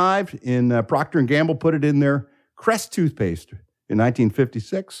 1955. Procter & Gamble put it in their Crest toothpaste in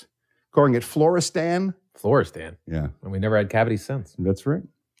 1956, calling it Floristan. Floristan. Yeah. And we never had cavities since. That's right.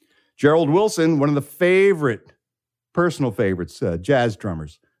 Gerald Wilson, one of the personal favorites, jazz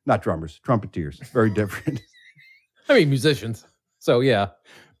drummers. Not drummers, trumpeters. Very different. I mean, musicians. So, yeah.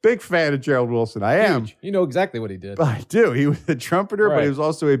 Big fan of Gerald Wilson. I am. Huge. You know exactly what he did. I do. He was a trumpeter, but he was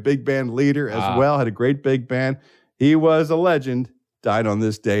also a big band leader as well. Had a great big band. He was a legend. Died on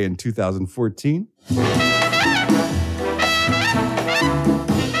this day in 2014.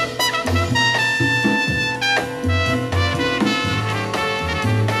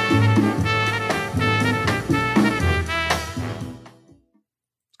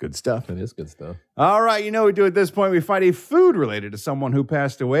 Good stuff. It is good stuff. All right, you know what we do at this point. We find a food related to someone who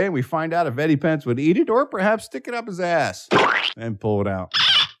passed away, and we find out if Eddie Pence would eat it or perhaps stick it up his ass and pull it out.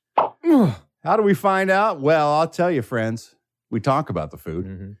 How do we find out? Well, I'll tell you, friends. We talk about the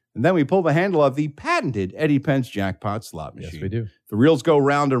food. And then we pull the handle of the patented Eddie Pence jackpot slot machine. Yes, we do. The reels go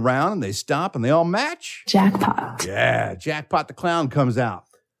round and round, and they stop, and they all match. Jackpot. Yeah, Jackpot the Clown comes out,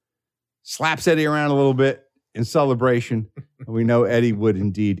 slaps Eddie around a little bit in celebration. And we know Eddie would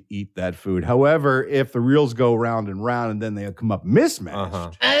indeed eat that food. However, if the reels go round and round and then they come up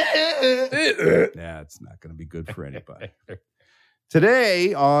mismatched, yeah, it's not going to be good for anybody.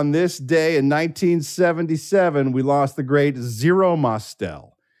 Today, on this day in 1977, we lost the great Zero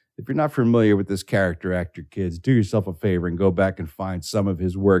Mostel. If you're not familiar with this character actor, kids, do yourself a favor and go back and find some of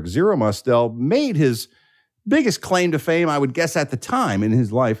his work. Zero Mostel made his biggest claim to fame, I would guess, at the time in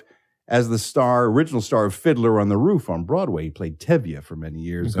his life as the original star of Fiddler on the Roof on Broadway. He played Tevye for many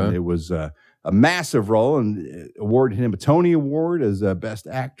years, and it was a massive role, and awarded him a Tony Award as Best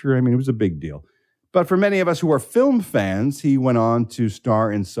Actor. I mean, it was a big deal. But for many of us who are film fans, he went on to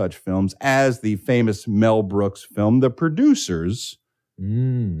star in such films as the famous Mel Brooks film, The Producers.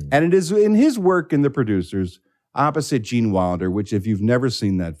 And it is in his work in The Producers, opposite Gene Wilder, which, if you've never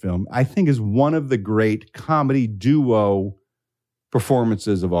seen that film, I think is one of the great comedy duo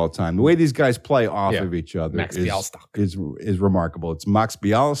performances of all time. The way these guys play off of each other is remarkable. It's Max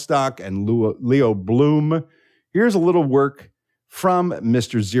Bialystock and Leo Bloom. Here's a little work from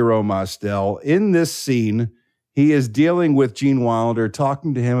Mr. Zero Mostel. In this scene, he is dealing with Gene Wilder,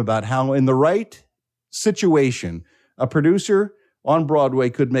 talking to him about how in the right situation, a producer on Broadway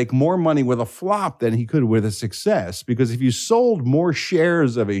could make more money with a flop than he could with a success. Because if you sold more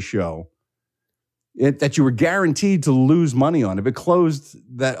shares of a show that you were guaranteed to lose money on, if it closed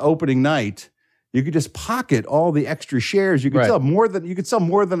that opening night, you could just pocket all the extra shares. You could sell more than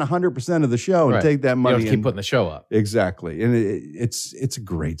 100% of the show and take that money. You don't keep putting the show up. Exactly, and it's a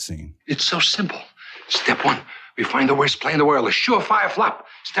great scene. It's so simple. Step one, we find the worst play in the world, a surefire flop.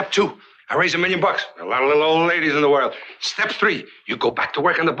 Step two, I raise $1 million. A lot of little old ladies in the world. Step three, you go back to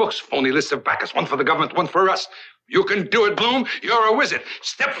work on the books. Phony list of backers, one for the government, one for us. You can do it, Bloom. You're a wizard.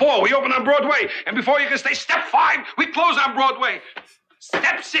 Step four, we open on Broadway. And before you can stay, step five, we close on Broadway.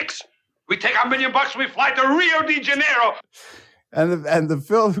 Step six, we take our $1 million, we fly to Rio de Janeiro. And the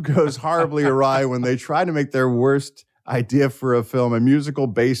film goes horribly awry when they try to make their worst idea for a film, a musical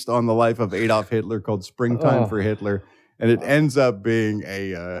based on the life of Adolf Hitler called Springtime for Hitler. And it ends up being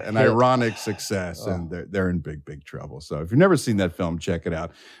an ironic success, and they're in big trouble. So if you've never seen that film, check it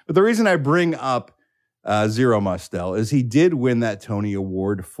out. But the reason I bring up Zero Mostel is he did win that Tony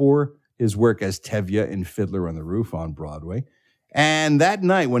Award for his work as Tevye in Fiddler on the Roof on Broadway. And that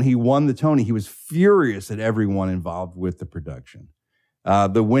night when he won the Tony, he was furious at everyone involved with the production.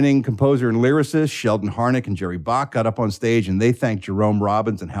 The winning composer and lyricist, Sheldon Harnick and Jerry Bach, got up on stage, and they thanked Jerome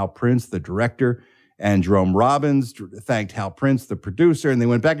Robbins and Hal Prince, the director. And Jerome Robbins thanked Hal Prince, the producer, and they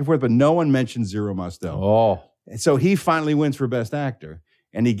went back and forth, but no one mentioned Zero Mostel. And so he finally wins for Best Actor.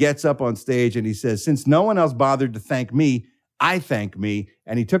 And he gets up on stage and he says, since no one else bothered to thank me, I thank me.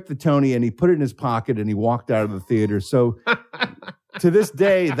 And he took the Tony and he put it in his pocket and he walked out of the theater. So to this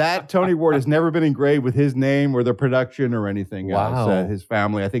day, that Tony Award has never been engraved with his name or the production or anything else. His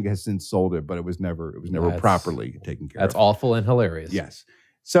family, I think, has since sold it, but it was never properly taken care of. That's awful and hilarious. Yes.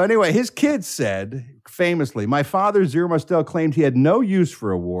 So anyway, his kids said, famously, my father, Zero Mostel, claimed he had no use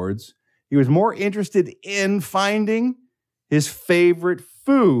for awards. He was more interested in finding his favorite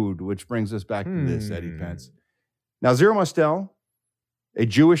food, which brings us back to this, Eddie Pence. Now, Zero Mostel, a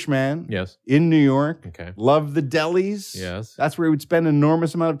Jewish man in New York, loved the delis. Yes. That's where he would spend an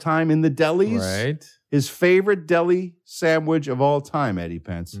enormous amount of time in the delis. Right. His favorite deli sandwich of all time, Eddie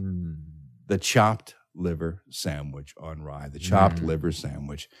Pence, the chopped liver sandwich on rye, the chopped liver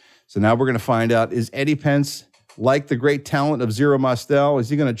sandwich. So now we're going to find out, is Eddie Pence like the great talent of Zero Mostel? Is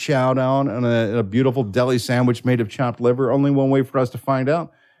he going to chow down on a beautiful deli sandwich made of chopped liver? Only one way for us to find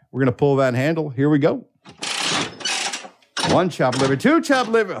out. We're going to pull that handle. Here we go. One chopped liver, two chopped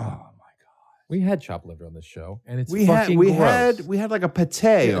liver. Oh my God. We had chopped liver on this show, and it's we fucking gross. We had like a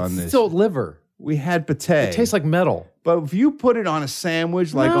pate on this. It's still liver. We had pate. It tastes like metal. But if you put it on a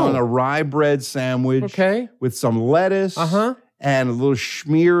sandwich, like on a rye bread sandwich, with some lettuce, and a little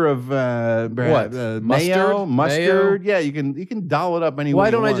smear of mustard. Yeah, you can doll it up any way. Why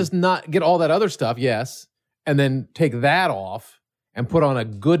don't you I want. just not get all that other stuff? Yes, and then take that off and put on a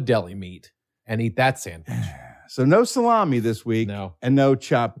good deli meat and eat that sandwich. So no salami this week, and no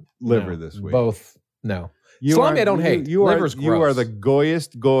chopped liver this week. Both, no. Salami I don't hate. Liver's gross. You are the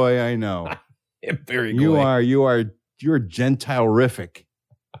goyest goy I know. I'm very goy. You're Gentile-rific.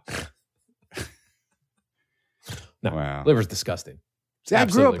 No, wow. Liver's disgusting. See, I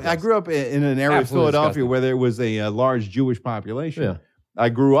grew up in an area of Philadelphia where there was a large Jewish population. Yeah. I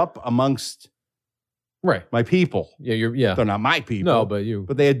grew up amongst Right. My people. Yeah. They're not my people. No, but you.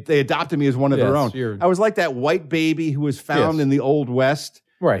 But they adopted me as one of their own. I was like that white baby who was found in the Old West,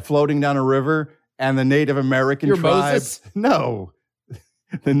 floating down a river, and the Native American tribe. Moses? No.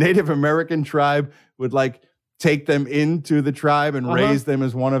 The Native American tribe would like take them into the tribe and raise them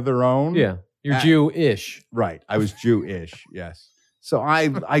as one of their own. Yeah. You're Jewish. Right. I was Jewish, yes. So I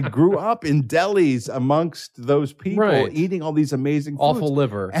grew up in delis amongst those people eating all these amazing foods. Awful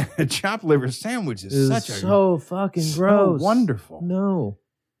liver. And a chopped liver sandwich is so fucking gross. Wonderful. No.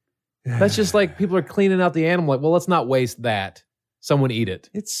 That's just like people are cleaning out the animal. Like, well, let's not waste that. Someone eat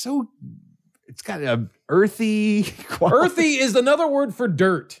it. It's got a earthy quality. Earthy is another word for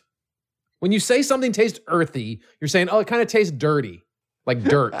dirt. When you say something tastes earthy, you're saying, oh, it kind of tastes dirty. Like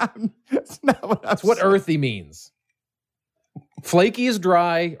dirt. That's not what That's what earthy means. Flaky is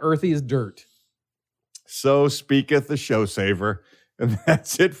dry, earthy is dirt. So speaketh the show saver. And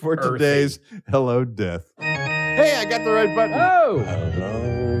that's it for today's Hello Death. Hey, I got the right button. Oh!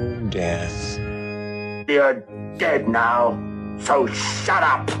 Hello, Death. You're dead now, so shut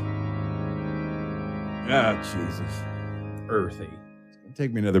up. Oh, Jesus. Earthy. It's going to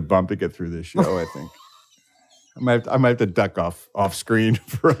take me another bump to get through this show, I think. I might have to duck off screen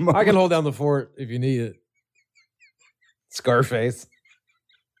for a moment. I can hold down the fort if you need it. Scarface.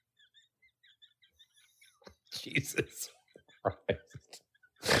 Jesus Christ.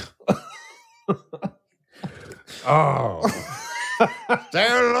 Oh. Say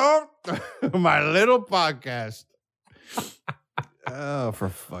hello to my little podcast. Oh, for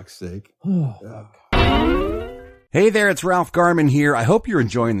fuck's sake. Hey there, it's Ralph Garman here. I hope you're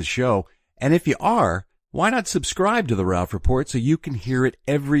enjoying the show. And if you are, why not subscribe to The Ralph Report so you can hear it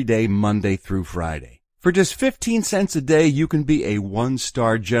every day, Monday through Friday? For just 15 cents a day, you can be a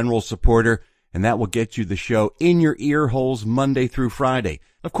one-star general supporter, and that will get you the show in your ear holes Monday through Friday.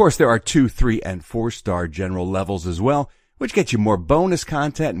 Of course, there are 2, 3, and 4-star general levels as well, which get you more bonus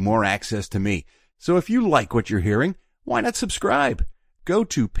content and more access to me. So if you like what you're hearing, why not subscribe? Go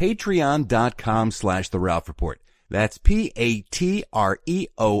to patreon.com/The Ralph Report. That's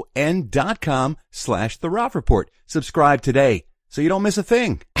patreon.com/The Ralph Report. Subscribe today so you don't miss a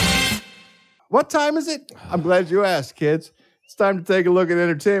thing. What time is it? I'm glad you asked, kids. It's time to take a look at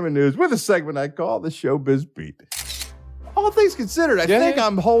entertainment news with a segment I call the Showbiz Beat. All things considered, I think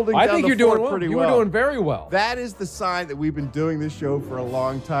I'm holding down the fort pretty well. You were doing very well. That is the sign that we've been doing this show for a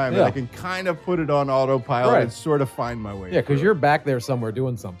long time, that I can kind of put it on autopilot and sort of find my way. Yeah, because you're back there somewhere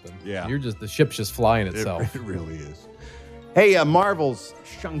doing something. Yeah. The ship's just flying itself. It really is. Hey, Marvel's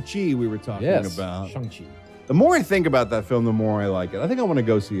Shang-Chi we were talking about. Shang-Chi. The more I think about that film, the more I like it. I think I want to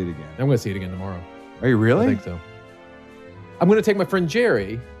go see it again. I'm going to see it again tomorrow. Are you really? I think so. I'm going to take my friend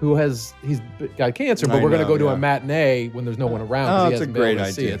Jerry, he's got cancer, but we're going to go to a matinee when there's no one around. Oh, he it's a hasn't been able great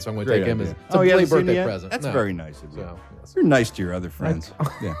to see idea. it, so I'm going to take him as a late birthday present. That's very nice of you. You're nice to your other friends.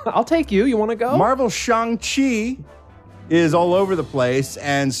 Yeah. I'll take you. You want to go? Marvel Shang-Chi is all over the place,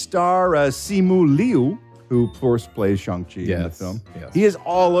 and star Simu Liu, who of course plays Shang-Chi in the film, he is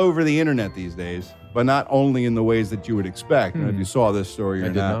all over the internet these days, but not only in the ways that you would expect. I don't know if you saw this story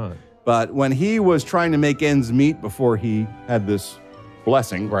or not. But when he was trying to make ends meet before he had this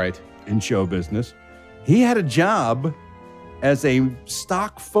blessing in show business, he had a job as a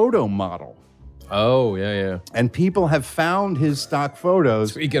stock photo model. Oh, yeah. And people have found his stock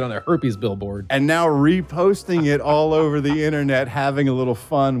photos. So you get on a herpes billboard. And now reposting it all over the internet, having a little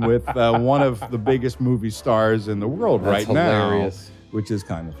fun with one of the biggest movie stars in the world now. Which is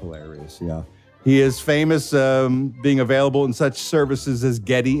kind of hilarious, yeah. He is famous being available in such services as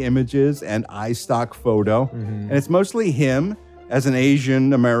Getty Images and iStock Photo. And it's mostly him as an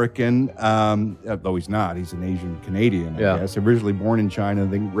Asian American, though he's not. He's an Asian Canadian, I guess. Originally born in China,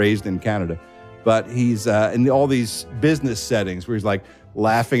 then raised in Canada. But he's in all these business settings where he's like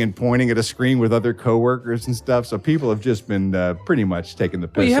laughing and pointing at a screen with other coworkers and stuff. So people have just been pretty much taking the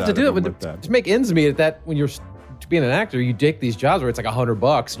piss out of him. Well, you have to do it to make ends meet. When you're being an actor, you take these jobs where it's like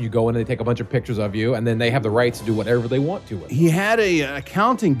 $100, and you go in and they take a bunch of pictures of you, and then they have the rights to do whatever they want to with it. He had an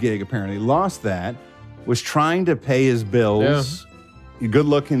accounting gig, apparently. Lost that. Was trying to pay his bills. A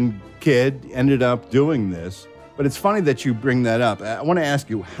good-looking kid ended up doing this. But it's funny that you bring that up. I want to ask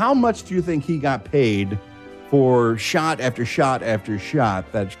you, how much do you think he got paid for shot after shot after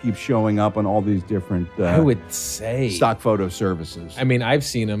shot that keeps showing up on all these different I would say stock photo services? I mean, I've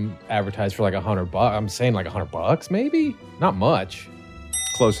seen him advertised for like $100. I'm saying like $100, maybe? Not much.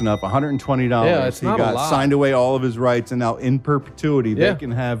 Close enough. $120. Yeah, it's not a lot. He got signed away all of his rights, and now in perpetuity, they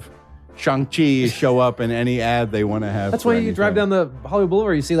can have Shang-Chi show up in any ad they want to have. That's why you drive down the Hollywood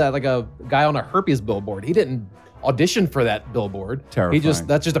Boulevard, you see that like a guy on a herpes billboard. He didn't auditioned for that billboard. Terrifying.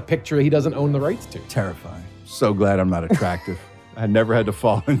 That's just a picture he doesn't own the rights to. Terrifying. So glad I'm not attractive. I never had to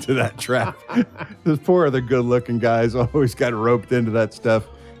fall into that trap. Those poor other good-looking guys always got roped into that stuff.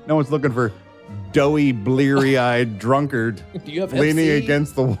 No one's looking for doughy, bleary-eyed drunkard Do you have leaning FC?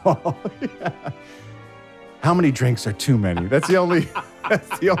 against the wall. Yeah. How many drinks are too many? That's the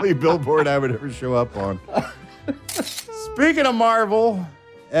only billboard I would ever show up on. Speaking of Marvel,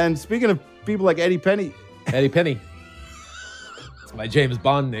 and speaking of people like Eddie Penny. Eddie Penny. It's my James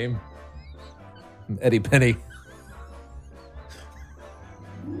Bond name. I'm Eddie Penny.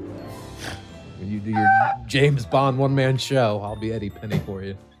 When you do your James Bond one-man show, I'll be Eddie Penny for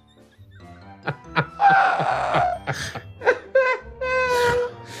you.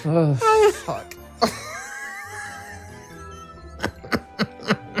 Oh, fuck.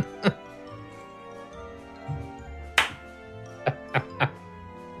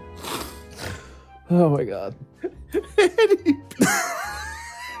 Oh my God. Eddie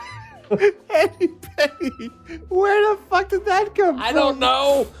Penny. Where the fuck did that come from? I don't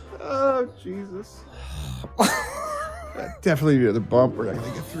know. Oh, Jesus. Definitely near the bump. We're not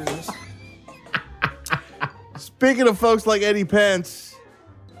going to get through this. Speaking of folks like Eddie Pence,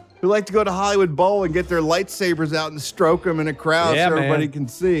 who like to go to Hollywood Bowl and get their lightsabers out and stroke them in a crowd so everybody can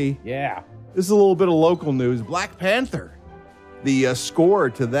see. Yeah. This is a little bit of local news. Black Panther, the score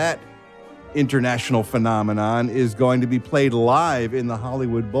to that international phenomenon, is going to be played live in the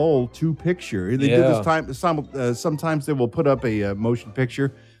Hollywood Bowl to picture. They do this time. Sometimes they will put up a motion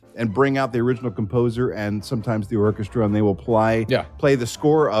picture and bring out the original composer and sometimes the orchestra, and they will play the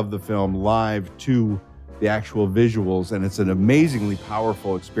score of the film live to the actual visuals, and it's an amazingly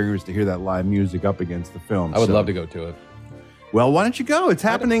powerful experience to hear that live music up against the film. I would love to go to it. Well, why don't you go? It's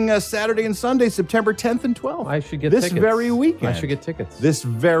happening Saturday and Sunday, September 10th and 12th. I should get this tickets. very weekend. I should get tickets. This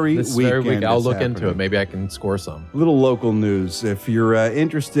very weekend. I'll it's look happening. into it. Maybe I can score some. Little local news. If you're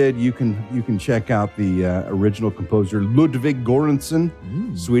interested, you can check out the original composer Ludwig Göransson.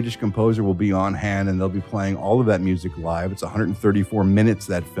 Swedish composer will be on hand, and they'll be playing all of that music live. It's 134 minutes,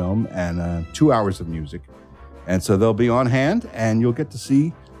 that film, and 2 hours of music. And so they'll be on hand, and you'll get to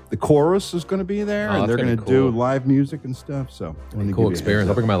see the chorus is going to be there, and they're going to do live music and stuff. So cool experience.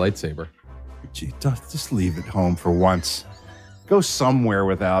 I'll bring my lightsaber. Gee, just leave it home for once. Go somewhere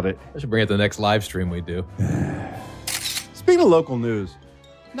without it. I should bring it to the next live stream we do. Speaking of local news,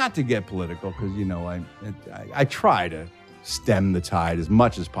 not to get political, because I try to stem the tide as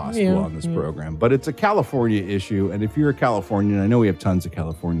much as possible on this program, but it's a California issue, and if you're a Californian, I know we have tons of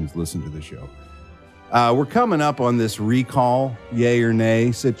Californians listen to the show. We're coming up on this recall, yay or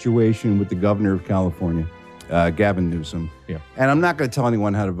nay situation with the governor of California, Gavin Newsom. Yeah. And I'm not going to tell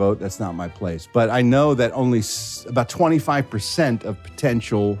anyone how to vote. That's not my place. But I know that only about 25% of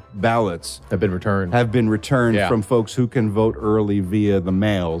potential ballots have been returned from folks who can vote early via the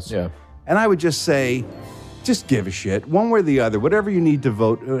mails. Yeah. And I would just say, just give a shit, one way or the other, whatever you need to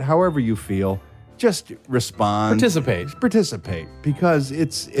vote, however you feel, just respond. Participate, because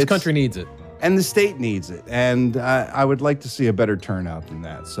it's this country needs it. And the state needs it. And I would like to see a better turnout than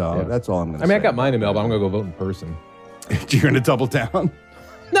that. So that's all I'm going to say. I got mine in the mail, but I'm going to go vote in person. You're going to double down?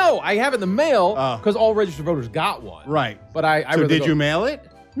 No, I have it in the mail because all registered voters got one. Right. But I so did you mail it?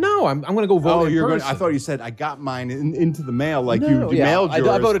 No, I'm going to go vote in person. I thought you said I got mine into the mail, like no, you mailed yours.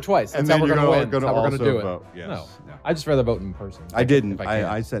 I voted twice. That's and how then we're going to win. That's how we're going to do it. Vote. Yes. No, I'd just rather vote in person. I didn't.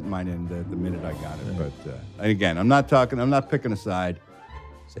 I sent mine in the minute I got it. But again, I'm not picking a side.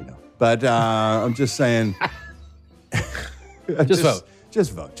 Say no. But I'm just saying. Just vote.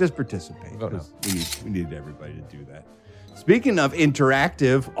 Just vote. Just participate. Vote no. We need everybody to do that. Speaking of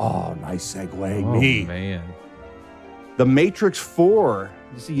interactive, nice segue. Me. Man. The Matrix 4.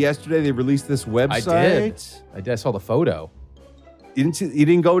 You see, yesterday they released this website. I did. I saw the photo. You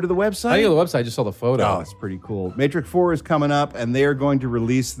didn't go to the website? I didn't go to the website. I just saw the photo. Oh, it's pretty cool. Matrix 4 is coming up, and they are going to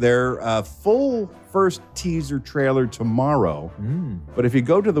release their full first teaser trailer tomorrow. But if you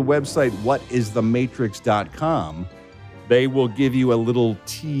go to the website, whatisthematrix.com, they will give you a little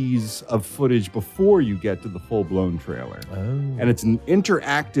tease of footage before you get to the full-blown trailer. And it's an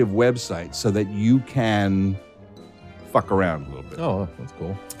interactive website so that you can fuck around a little bit. Oh, that's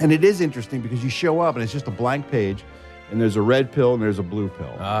cool. And it is interesting because you show up, and it's just a blank page, and there's a red pill and there's a blue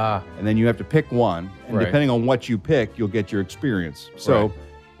pill. And then you have to pick one. And depending on what you pick, you'll get your experience. So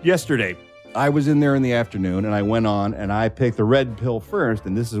yesterday, I was in there in the afternoon, and I went on, and I picked the red pill first,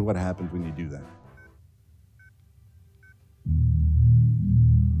 and this is what happens when you do that.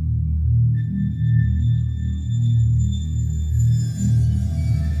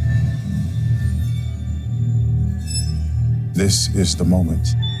 This is the moment.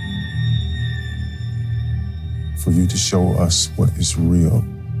 for you to show us what is real.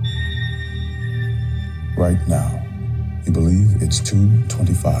 Right now, you believe it's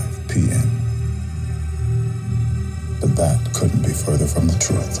 2:25 p.m. But that couldn't be further from the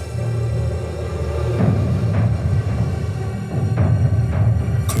truth.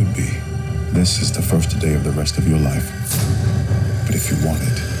 Could be. This is the first day of the rest of your life. But if you want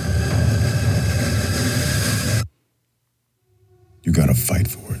it, you gotta fight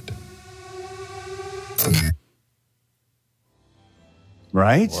for it.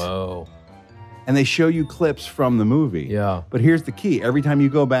 Right? Whoa. And they show you clips from the movie. Yeah. But here's the key. Every time you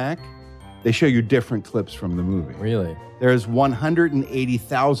go back, they show you different clips from the movie. Really? There's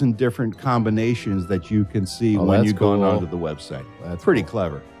 180,000 different combinations that you can see when you go onto the website. That's pretty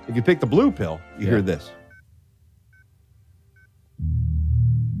clever. If you pick the blue pill, you hear this.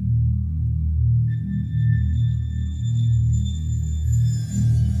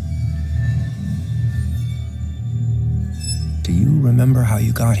 Do you remember how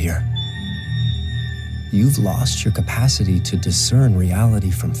you got here? You've lost your capacity to discern reality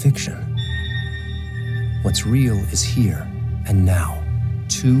from fiction. What's real is here and now,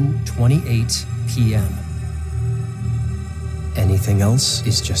 2:28 p.m. Anything else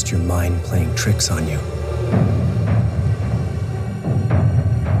is just your mind playing tricks on you.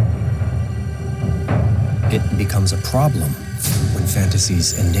 It becomes a problem when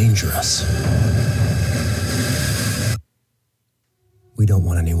fantasies endanger us. We don't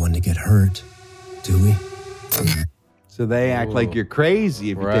want anyone to get hurt, do we? So they act like you're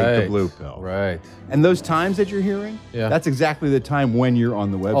crazy if you take the blue pill. Right. And those times that you're hearing, that's exactly the time when you're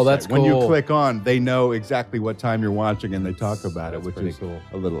on the website. Oh, that's When you cool. click on, they know exactly what time you're watching and they talk about it, which pretty is cool.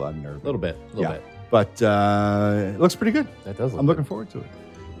 a little unnerving. A little bit. But it looks pretty good. That does look I'm looking forward to it.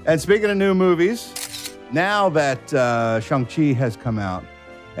 And speaking of new movies, now that Shang-Chi has come out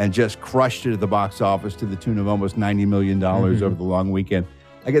and just crushed it at the box office to the tune of almost $90 million over the long weekend,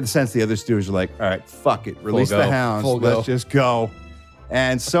 I get the sense the other studios are like, all right, fuck it. Release the hounds. Let's just go.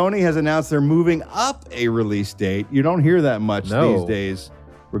 And Sony has announced they're moving up a release date. You don't hear that much these days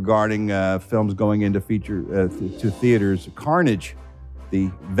regarding films going into to theaters. Carnage, the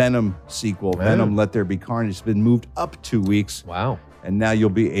Venom sequel, Venom Let There Be Carnage, has been moved up 2 weeks. Wow. And now you'll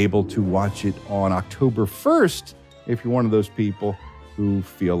be able to watch it on October 1st if you're one of those people who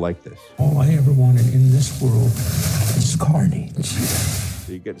feel like this. All I ever wanted in this world is carnage.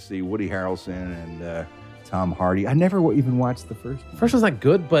 So you get to see Woody Harrelson and Tom Hardy. I never even watched the first one. First one's not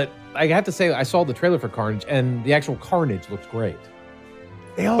good, but I have to say I saw the trailer for Carnage, and the actual Carnage looks great.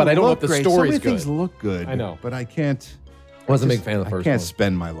 They all but I don't know if look the great. story's So many good. things look good. I know. But I can't. Wasn't a big fan of the first I can't one.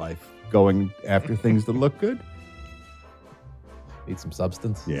 spend my life going after things that look good. Need some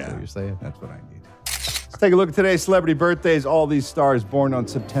substance? Yeah. Is that what you're saying? That's what I need. Let's take a look at today's celebrity birthdays. All these stars born on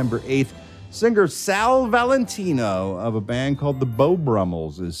September 8th. Singer Sal Valentino of a band called the Beau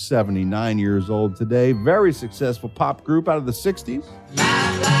Brummels is 79 years old today. Very successful pop group out of the 60s.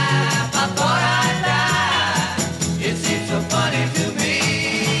 It seems so funny to me.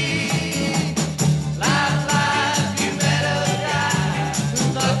 Life, you met a guy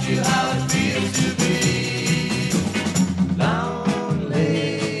who taught you how it feels to be lonely,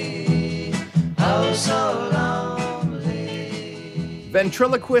 oh so lonely.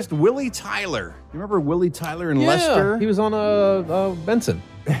 Ventriloquist Willie Tyler. You remember Willie Tyler in Lester? He was on Benson.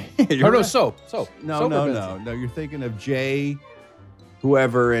 You Or no, remember? Soap. No, Soap or no, Benson? no. You're thinking of Jay,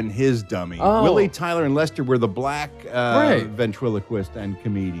 whoever, and his dummy. Oh. Willie Tyler and Lester were the black Right. ventriloquist and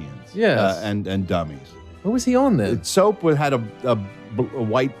comedians. Yes. And dummies. Where was he on then? Soap had a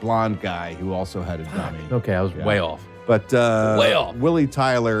white blonde guy who also had a dummy. Okay, I was way off. But Way off. Willie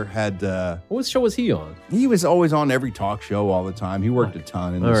Tyler had... What show was he on? He was always on every talk show all the time. He worked a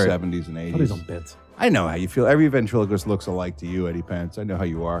ton in the All right. 70s and 80s. I thought he was on Benson. I know how you feel. Every ventriloquist looks alike to you, Eddie Pence. I know how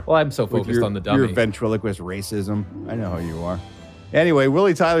you are. Well, I'm so With focused on the dummy. Your ventriloquist racism. I know how you are. Anyway,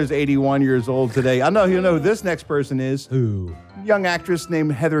 Willie Tyler's 81 years old today. I know you know who this next person is. Who? Young actress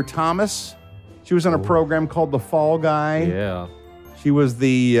named Heather Thomas. She was on a program called The Fall Guy. Yeah. She was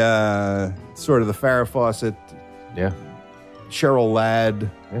the sort of the Farrah Fawcett. Yeah. Cheryl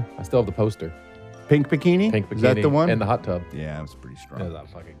Ladd. Yeah. I still have the poster. Pink Bikini? Pink Bikini. Is that the one? And the hot tub. Yeah, it was pretty strong. Yeah, that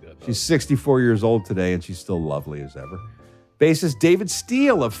was fucking good. She's 64 years old today, and she's still lovely as ever. Bassist David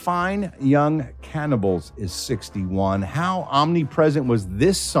Steele of Fine Young Cannibals is 61. How omnipresent was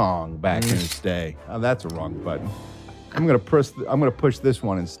this song back in its day? Oh, that's a wrong button. I'm gonna push this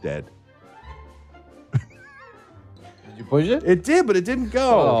one instead. Did you push it? It did, but it didn't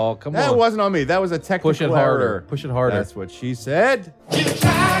go. Oh, come on. That wasn't on me. That was a technical Push it harder. error. Push it harder. That's what she said.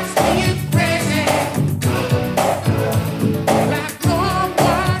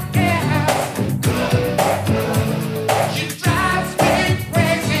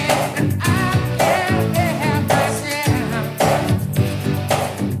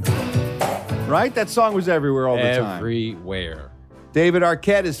 Right? That song was everywhere all the time. Everywhere. David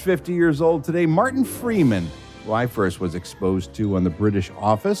Arquette is 50 years old today. Martin Freeman, who I first was exposed to on The British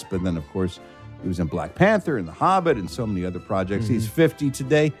Office, but then, of course, he was in Black Panther and The Hobbit and so many other projects. He's 50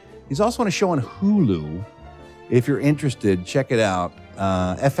 today. He's also on a show on Hulu. If you're interested, check it out.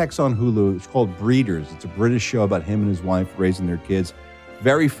 FX on Hulu. It's called Breeders. It's a British show about him and his wife raising their kids.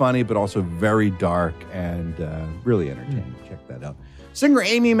 Very funny, but also very dark and really entertaining. Check that out. Singer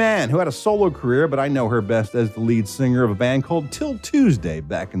Amy Mann, who had a solo career, but I know her best as the lead singer of a band called Till Tuesday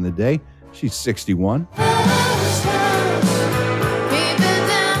back in the day. She's 61.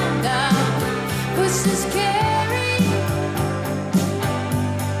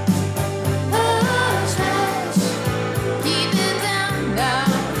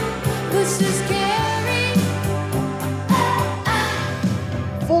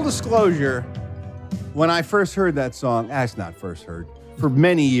 Full disclosure, when I first heard that song, that's not first heard, for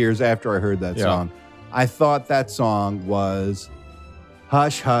many years after I heard that song, I thought that song was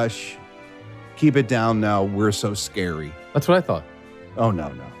Hush, Hush, Keep It Down Now, We're So Scary. That's what I thought. Oh,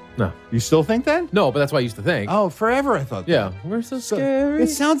 no. No. You still think that? No, but that's what I used to think. Oh, forever I thought that. Yeah. We're so scary. It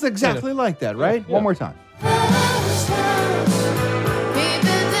sounds exactly like that, right? Yeah. One more time.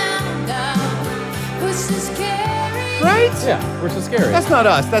 Right? Yeah, we're so scary. That's not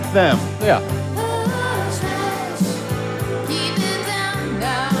us, that's them. Yeah.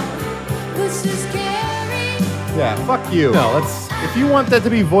 Yeah, fuck you. No, let's... If you want that to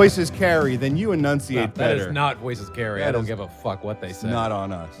be voices carry, then you enunciate That better. is not voices carry. That I don't is give a fuck what they say. Not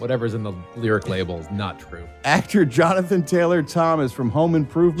on us. Whatever's in the lyric label is not true. Actor Jonathan Taylor Thomas from Home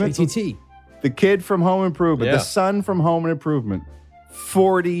Improvement. JTT. The kid from Home Improvement. Yeah. The son from Home Improvement.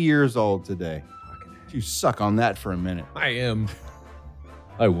 40 years old today. You suck on that for a minute. I am.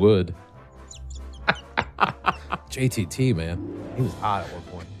 I would. JTT, man. He was hot at one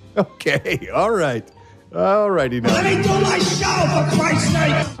point. Okay, all right. All righty now. Let me do my show, for Christ's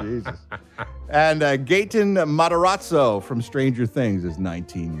sake! Jesus. And Gaten Matarazzo from Stranger Things is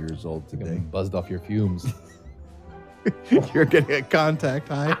 19 years old today. Buzzed off your fumes. You're getting a contact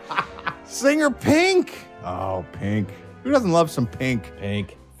high. Singer Pink. Oh, Pink. Who doesn't love some Pink?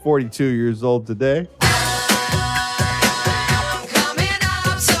 Pink. 42 years old today.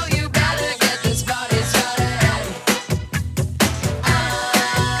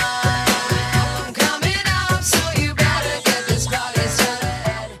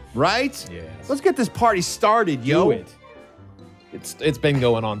 Right? Yes. Let's get this party started, yo. Do it. It's been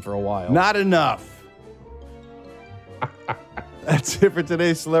going on for a while. Not enough. That's it for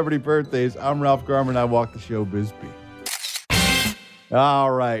today's celebrity birthdays. I'm Ralph Garman. I walk the show Bisbee. All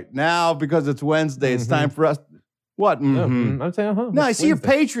right. Now, because it's Wednesday, it's time for us. What? I'm saying, No, I see you're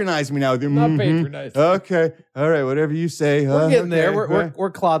patronizing me now. With your, Not patronizing. Okay. All right. Whatever you say. We're getting there. Okay. We're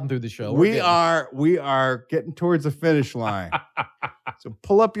clodding through the show. We are getting towards the finish line. So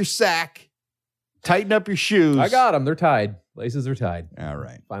pull up your sack, tighten up your shoes. I got them. They're tied. Laces are tied. All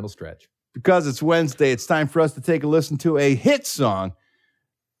right. Final stretch. Because it's Wednesday, it's time for us to take a listen to a hit song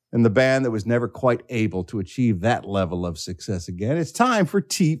and the band that was never quite able to achieve that level of success again. It's time for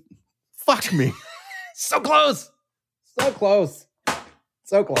Fuck Me. So close. So close.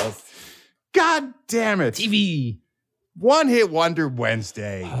 So close. God damn it. TV. One Hit Wonder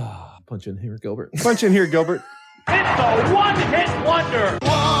Wednesday. Punch in here, Gilbert. Punch in here, Gilbert. It's a one-hit wonder!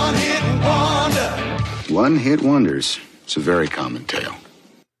 One-hit wonder! One-hit wonders. It's a very common tale.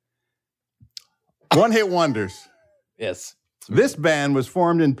 One Hit Wonders. Yes. This band was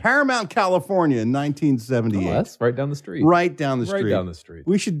formed in Paramount, California in 1978. Oh, that's right down the street. Right down the street. Right down the street.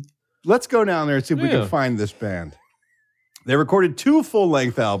 Let's go down there and see if we can find this band. They recorded 2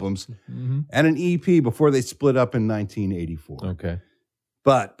 full-length albums and an EP before they split up in 1984. Okay.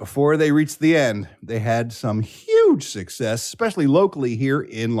 But before they reached the end, they had some huge success, especially locally here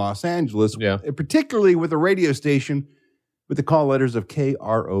in Los Angeles, particularly with a radio station with the call letters of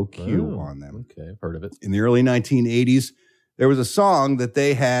KROQ on them. Okay, I've heard of it. In the early 1980s, there was a song that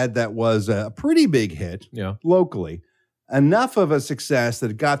they had that was a pretty big hit locally, enough of a success that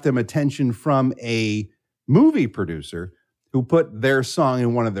it got them attention from a movie producer who put their song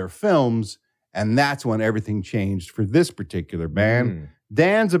in one of their films, and that's when everything changed for this particular band.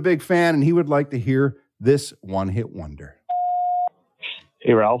 Dan's a big fan, and he would like to hear this one-hit wonder.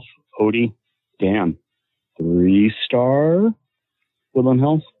 Hey, Ralph, Odie, Dan, 3-star Woodland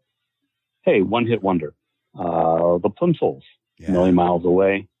Hills. Hey, one-hit wonder. The Plimsolls, A Million Miles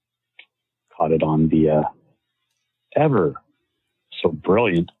Away. Caught it on the ever so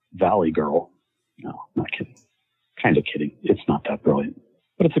brilliant Valley Girl. No, not kidding. Kind of kidding. It's not that brilliant,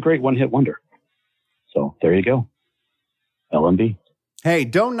 but it's a great one-hit wonder. So there you go. LMB. Hey,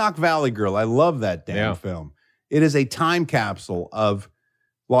 don't knock Valley Girl. I love that damn film. It is a time capsule of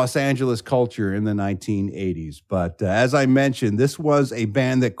Los Angeles culture in the 1980s. But as I mentioned, this was a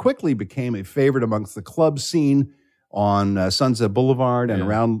band that quickly became a favorite amongst the club scene on Sunset Boulevard and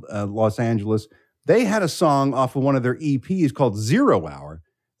around Los Angeles. They had a song off of one of their EPs called 0 Hour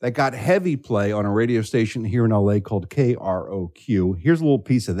that got heavy play on a radio station here in LA called KROQ. Here's a little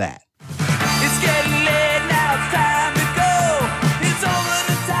piece of that. It's getting late now, it's time to go. It's over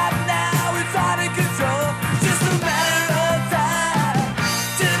the top now, it's out of control. Just a matter of time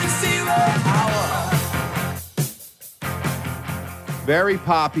to the 0 hour. Very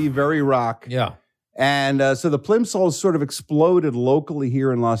poppy, very rock. Yeah. And so the Plimsolls sort of exploded locally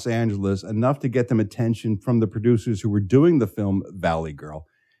here in Los Angeles, enough to get them attention from the producers who were doing the film Valley Girl.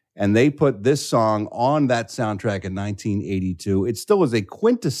 And they put this song on that soundtrack in 1982. It still is a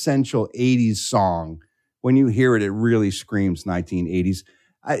quintessential 80s song. When you hear it, it really screams 1980s.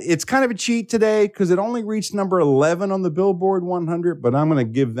 It's kind of a cheat today because it only reached number 11 on the Billboard 100, but I'm going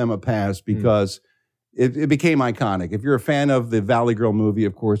to give them a pass because it became iconic. If you're a fan of the Valley Girl movie,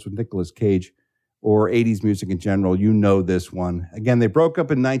 of course, with Nicolas Cage, or 80s music in general, you know this one. Again, they broke up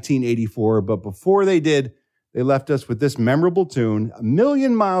in 1984, but before they did, they left us with this memorable tune, A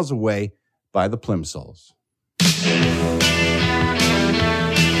Million Miles Away by the Plimsolls.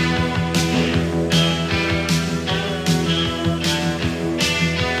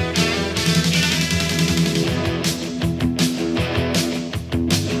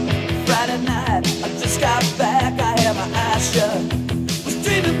 Friday night, I just got back, I had my eyes shut. Was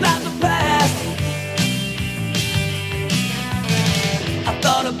dreaming about the past. I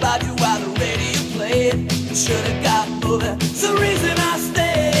thought about you while the radio played. Should've got moving, it's the reason I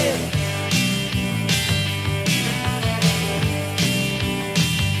stayed.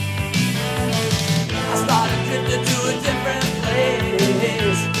 I started drifting to a different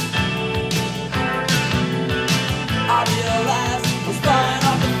place. I realized I was falling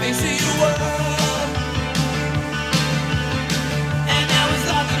off the face of your world, and there was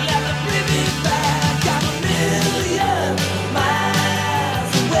nothing left to bring me back. I'm a million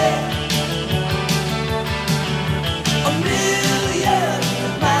miles away. A million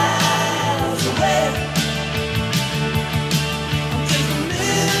miles away. I'm just a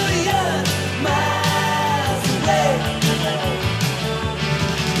million miles away.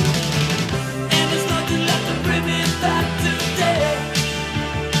 And there's nothing left to bring me back today.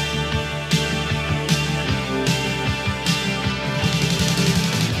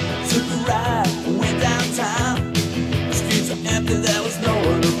 Took a ride, went downtown. The streets are empty, there was no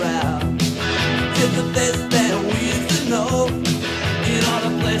one around. Did the places that we used to know, in all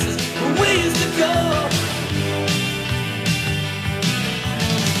the places where we used to go.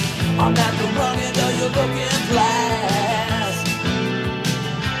 I'm at the wrong end of your looking glass,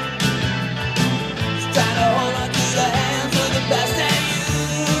 just trying to hold on to the hands of the best in you.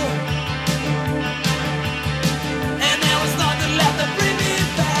 And there was nothing left to bring me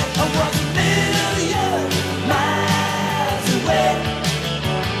back. I was a million miles away.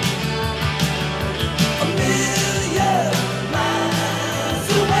 A million miles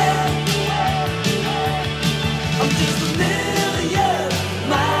away. I'm just a million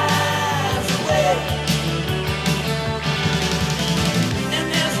miles away. And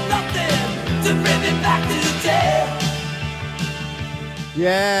there's nothing to bring me back today.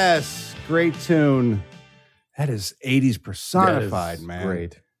 Yes, great tune. That is 80s personified, That is man.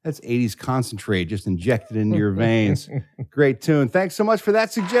 great. That's 80s concentrate just injected into your veins. Great tune. Thanks so much for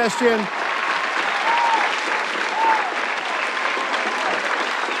that suggestion.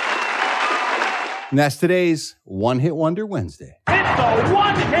 And that's today's One Hit Wonder Wednesday. It's a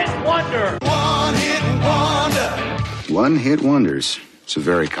one-hit wonder. One-hit wonder. One hit wonders. It's a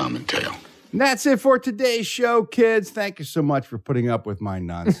very common tale. And that's it for today's show, kids. Thank you so much for putting up with my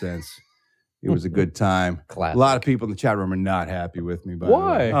nonsense. It was a good time. Classic. A lot of people in the chat room are not happy with me. By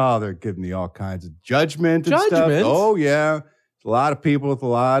Why? the way. Oh, they're giving me all kinds of judgment and stuff. Judgment? Oh, yeah. A lot of people with a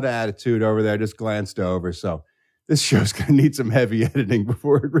lot of attitude over there just glanced over. So this show's going to need some heavy editing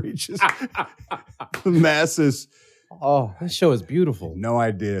before it reaches the masses. Oh, this show is beautiful. No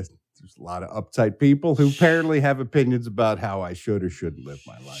idea. There's a lot of uptight people who apparently have opinions about how I should or shouldn't live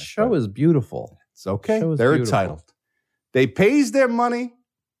my life. Show is beautiful. It's okay. Show is They're beautiful. entitled. They pays their money.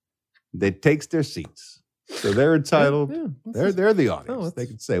 They takes their seats. So they're entitled. Yeah, they're the audience. They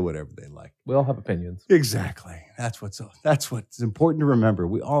can say whatever they like. We all have opinions. Exactly. That's what's important to remember.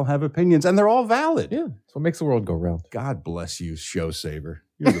 We all have opinions, and they're all valid. Yeah, that's what makes the world go round. God bless you, show saver.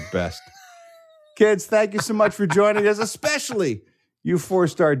 You're the best. Kids, thank you so much for joining us, especially you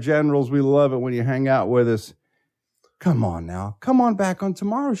 4-star generals. We love it when you hang out with us. Come on now. Come on back on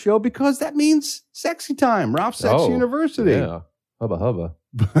tomorrow's show because that means sexy time. Ralph Sex University. Yeah. Hubba hubba.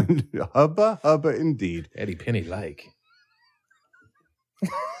 Hubba hubba indeed. Eddie Penny like.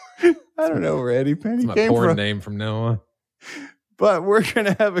 I don't know where Eddie Penny It's my came porn from. name from now on. But we're going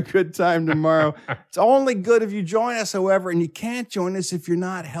to have a good time tomorrow. It's only good if you join us, however, and you can't join us if you're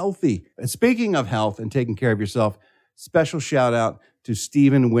not healthy. And speaking of health and taking care of yourself, special shout out to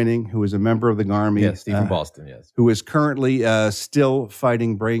Stephen Winning, who is a member of the Army. Yeah, Stephen Boston, yes. Who is currently still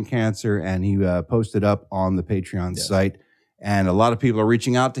fighting brain cancer, and he posted up on the Patreon site. And a lot of people are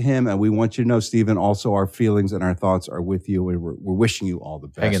reaching out to him, and we want you to know, Stephen, also our feelings and our thoughts are with you. We're wishing you all the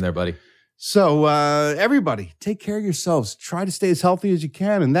best. Hang in there, buddy. So, everybody, take care of yourselves. Try to stay as healthy as you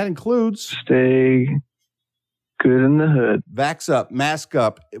can, and that includes... Stay good in the hood. Vax up, mask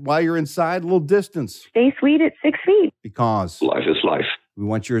up. While you're inside, a little distance. Stay sweet at 6 feet. Because... Life is life. We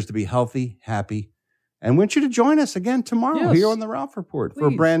want yours to be healthy, happy, and want you to join us again tomorrow here on The Ralph Report for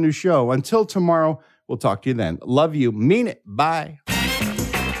a brand new show. Until tomorrow, we'll talk to you then. Love you. Mean it. Bye.